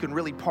place where you can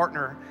really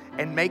partner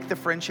and make the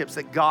friendships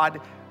that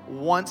God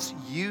wants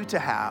you to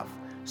have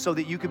so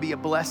that you can be a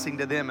blessing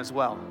to them as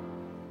well.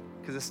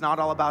 Because it's not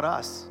all about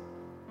us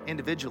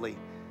individually.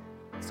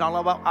 It's not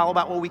all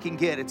about what we can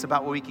get. It's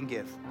about what we can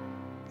give.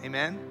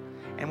 Amen?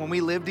 And when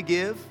we live to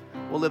give,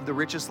 we'll live the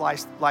richest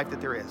life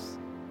that there is.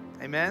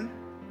 Amen?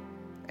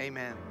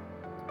 Amen.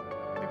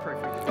 Let me pray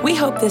for you. We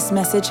hope this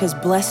message has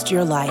blessed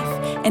your life.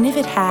 And if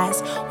it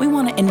has, we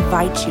want to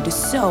invite you to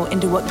sow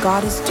into what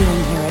God is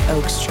doing here at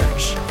Oaks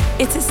Church.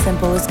 It's as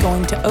simple as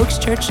going to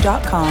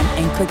oakschurch.com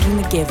and clicking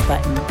the Give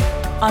button.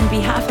 On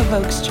behalf of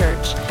Oaks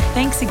Church,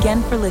 thanks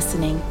again for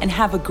listening and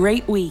have a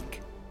great week.